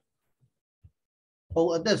 ပုံ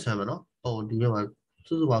အသက်ဆမ်းမယ်နော်ပုံဒီဘက်မှာ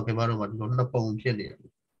စုစုပေါင်းခင်ဗျားတို့မှာဒီလိုနှစ်ပုံဖြစ်နေတယ်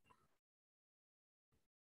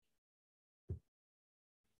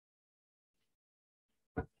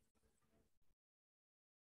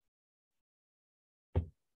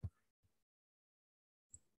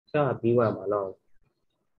Ça,ပြီးသွားမှာလား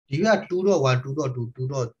ဒီက2.1 2.2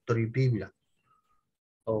 2.3ပြီးပြီလား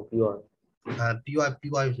ဟုတ်ပြီးသွား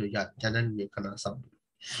ပြီးသွားပြီဆိုရကျန်တဲ့နေခဏစောင့်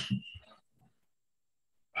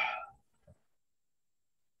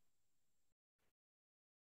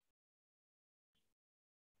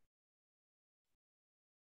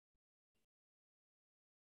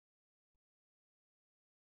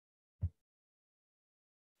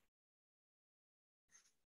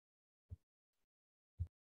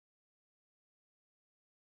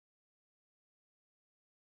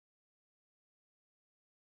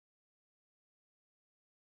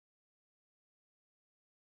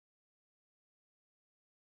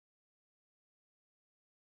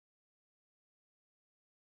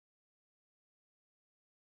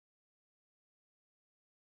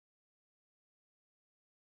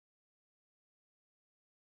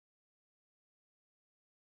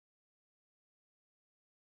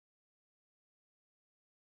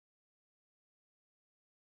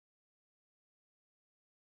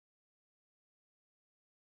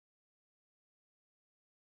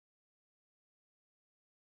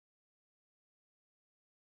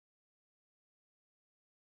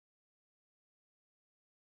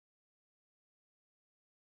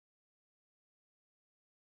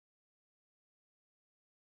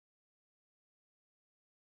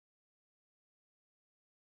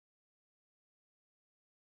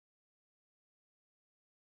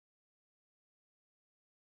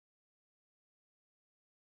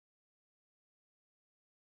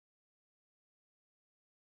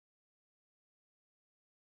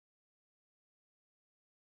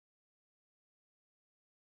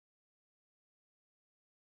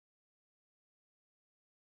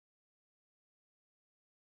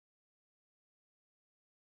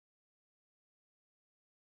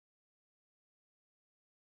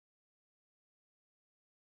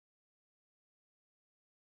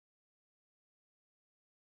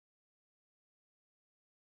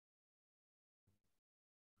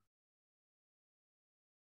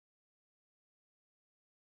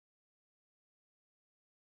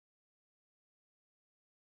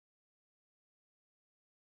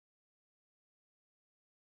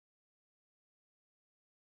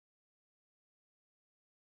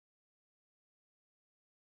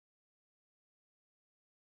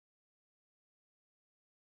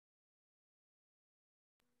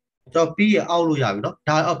cho B ရအောက်လို့ရပြီเนาะ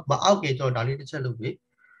ဒါမအောက်ခင်ကျွန်တော်ဒါလေးတစ်ချက်လုပ်ပြီ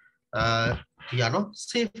ဒီကเนาะ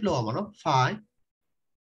save လုပ်အောင်ပါเนาะ file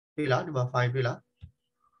တွေ့လားဒီမှာ file တွေ့လား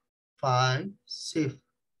file save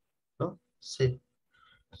เนาะ save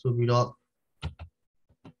ဆိုပြီးတော့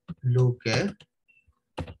local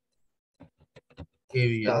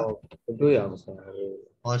area တွေ့ရအောင်ဆို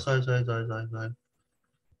sorry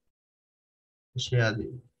share သ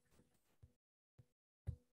ည်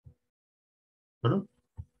နော်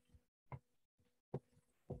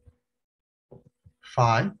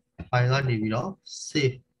file ကနေပြီးတော့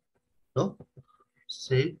save နော်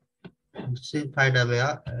save file နာမည်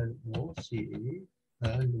က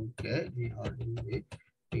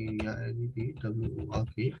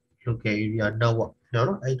local area network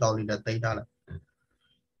နော်အဲ့ကောင်လေးနဲ့တင်ထားလိုက်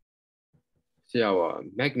ဆရာက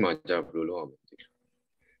Mac မှာကြာဘယ်လိုလုပ်အောင်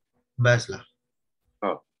mass လား ဟု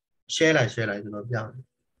တ် share လိုက်ကျွန်တော်ပြမယ်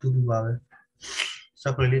တူတူပါပဲ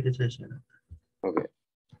separate လေးတစ်ချက် share လိုက် ဟုတ်ကဲ့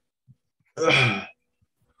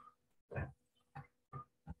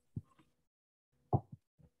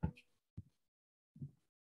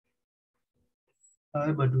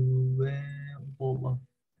အဲ့မတူပဲပေါ်မှာ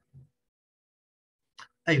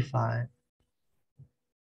အဲ့ file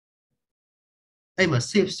အဲ့မှာ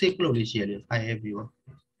save လုပ်လို့ရှိရတယ် file ပြီးတော့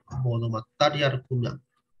ဘောလုံးမှာတတိယတစ်ခုမြတ်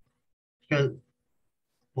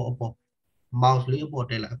ပေါ် mouse လေးအပေါ်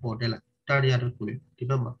တက်လိုက်တတိယတစ်ခုလေးဒီ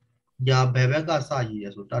ဘက်မှာညာဘယ်ဘက်ကစရည်ရ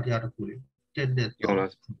ဆိုတတိယတစ်ခုလေးတက် ဟုတ်လား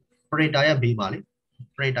printer ရဲ့ဘေးမှာလေ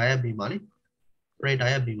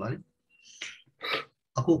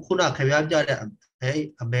အခုခုနခင်ဗျားပြတဲ့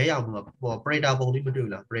အမဲရောင်မှာပေါ် printer ပုံလေးမတွေ့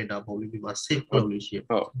ဘူးလား printer ပုံလေးပြီးမှာ save လုပ်လို့ရှိရ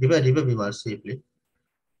ဒီဘက်ပြီးမှာ save လေ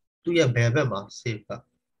သူ့ရဲ့ဘယ်ဘက်မှာ save က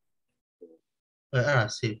အဲ့ဒါ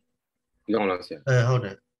save ဒီကောင်လားဆရာ ဟုတ်တ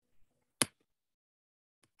ယ်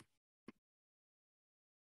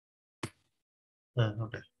ဟု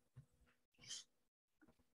တ်တယ်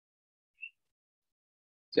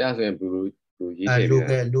ဆရာဆိုရင်ဘယ်လိုရေးထည့်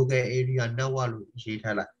ပြလဲ local area network လို့ရေး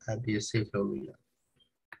ထားလိုက်အဲ့ဒီ save လုပ်လို့ရ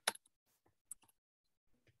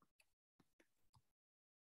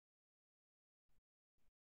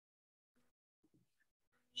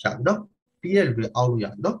ရှာနော်ပြီးရပြီအောက်လို့ရ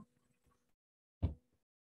နော်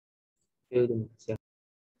တွေ့တယ်ဆရာ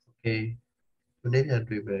okay ဒီနေ့ပြန်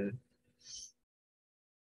တွေ့ပဲ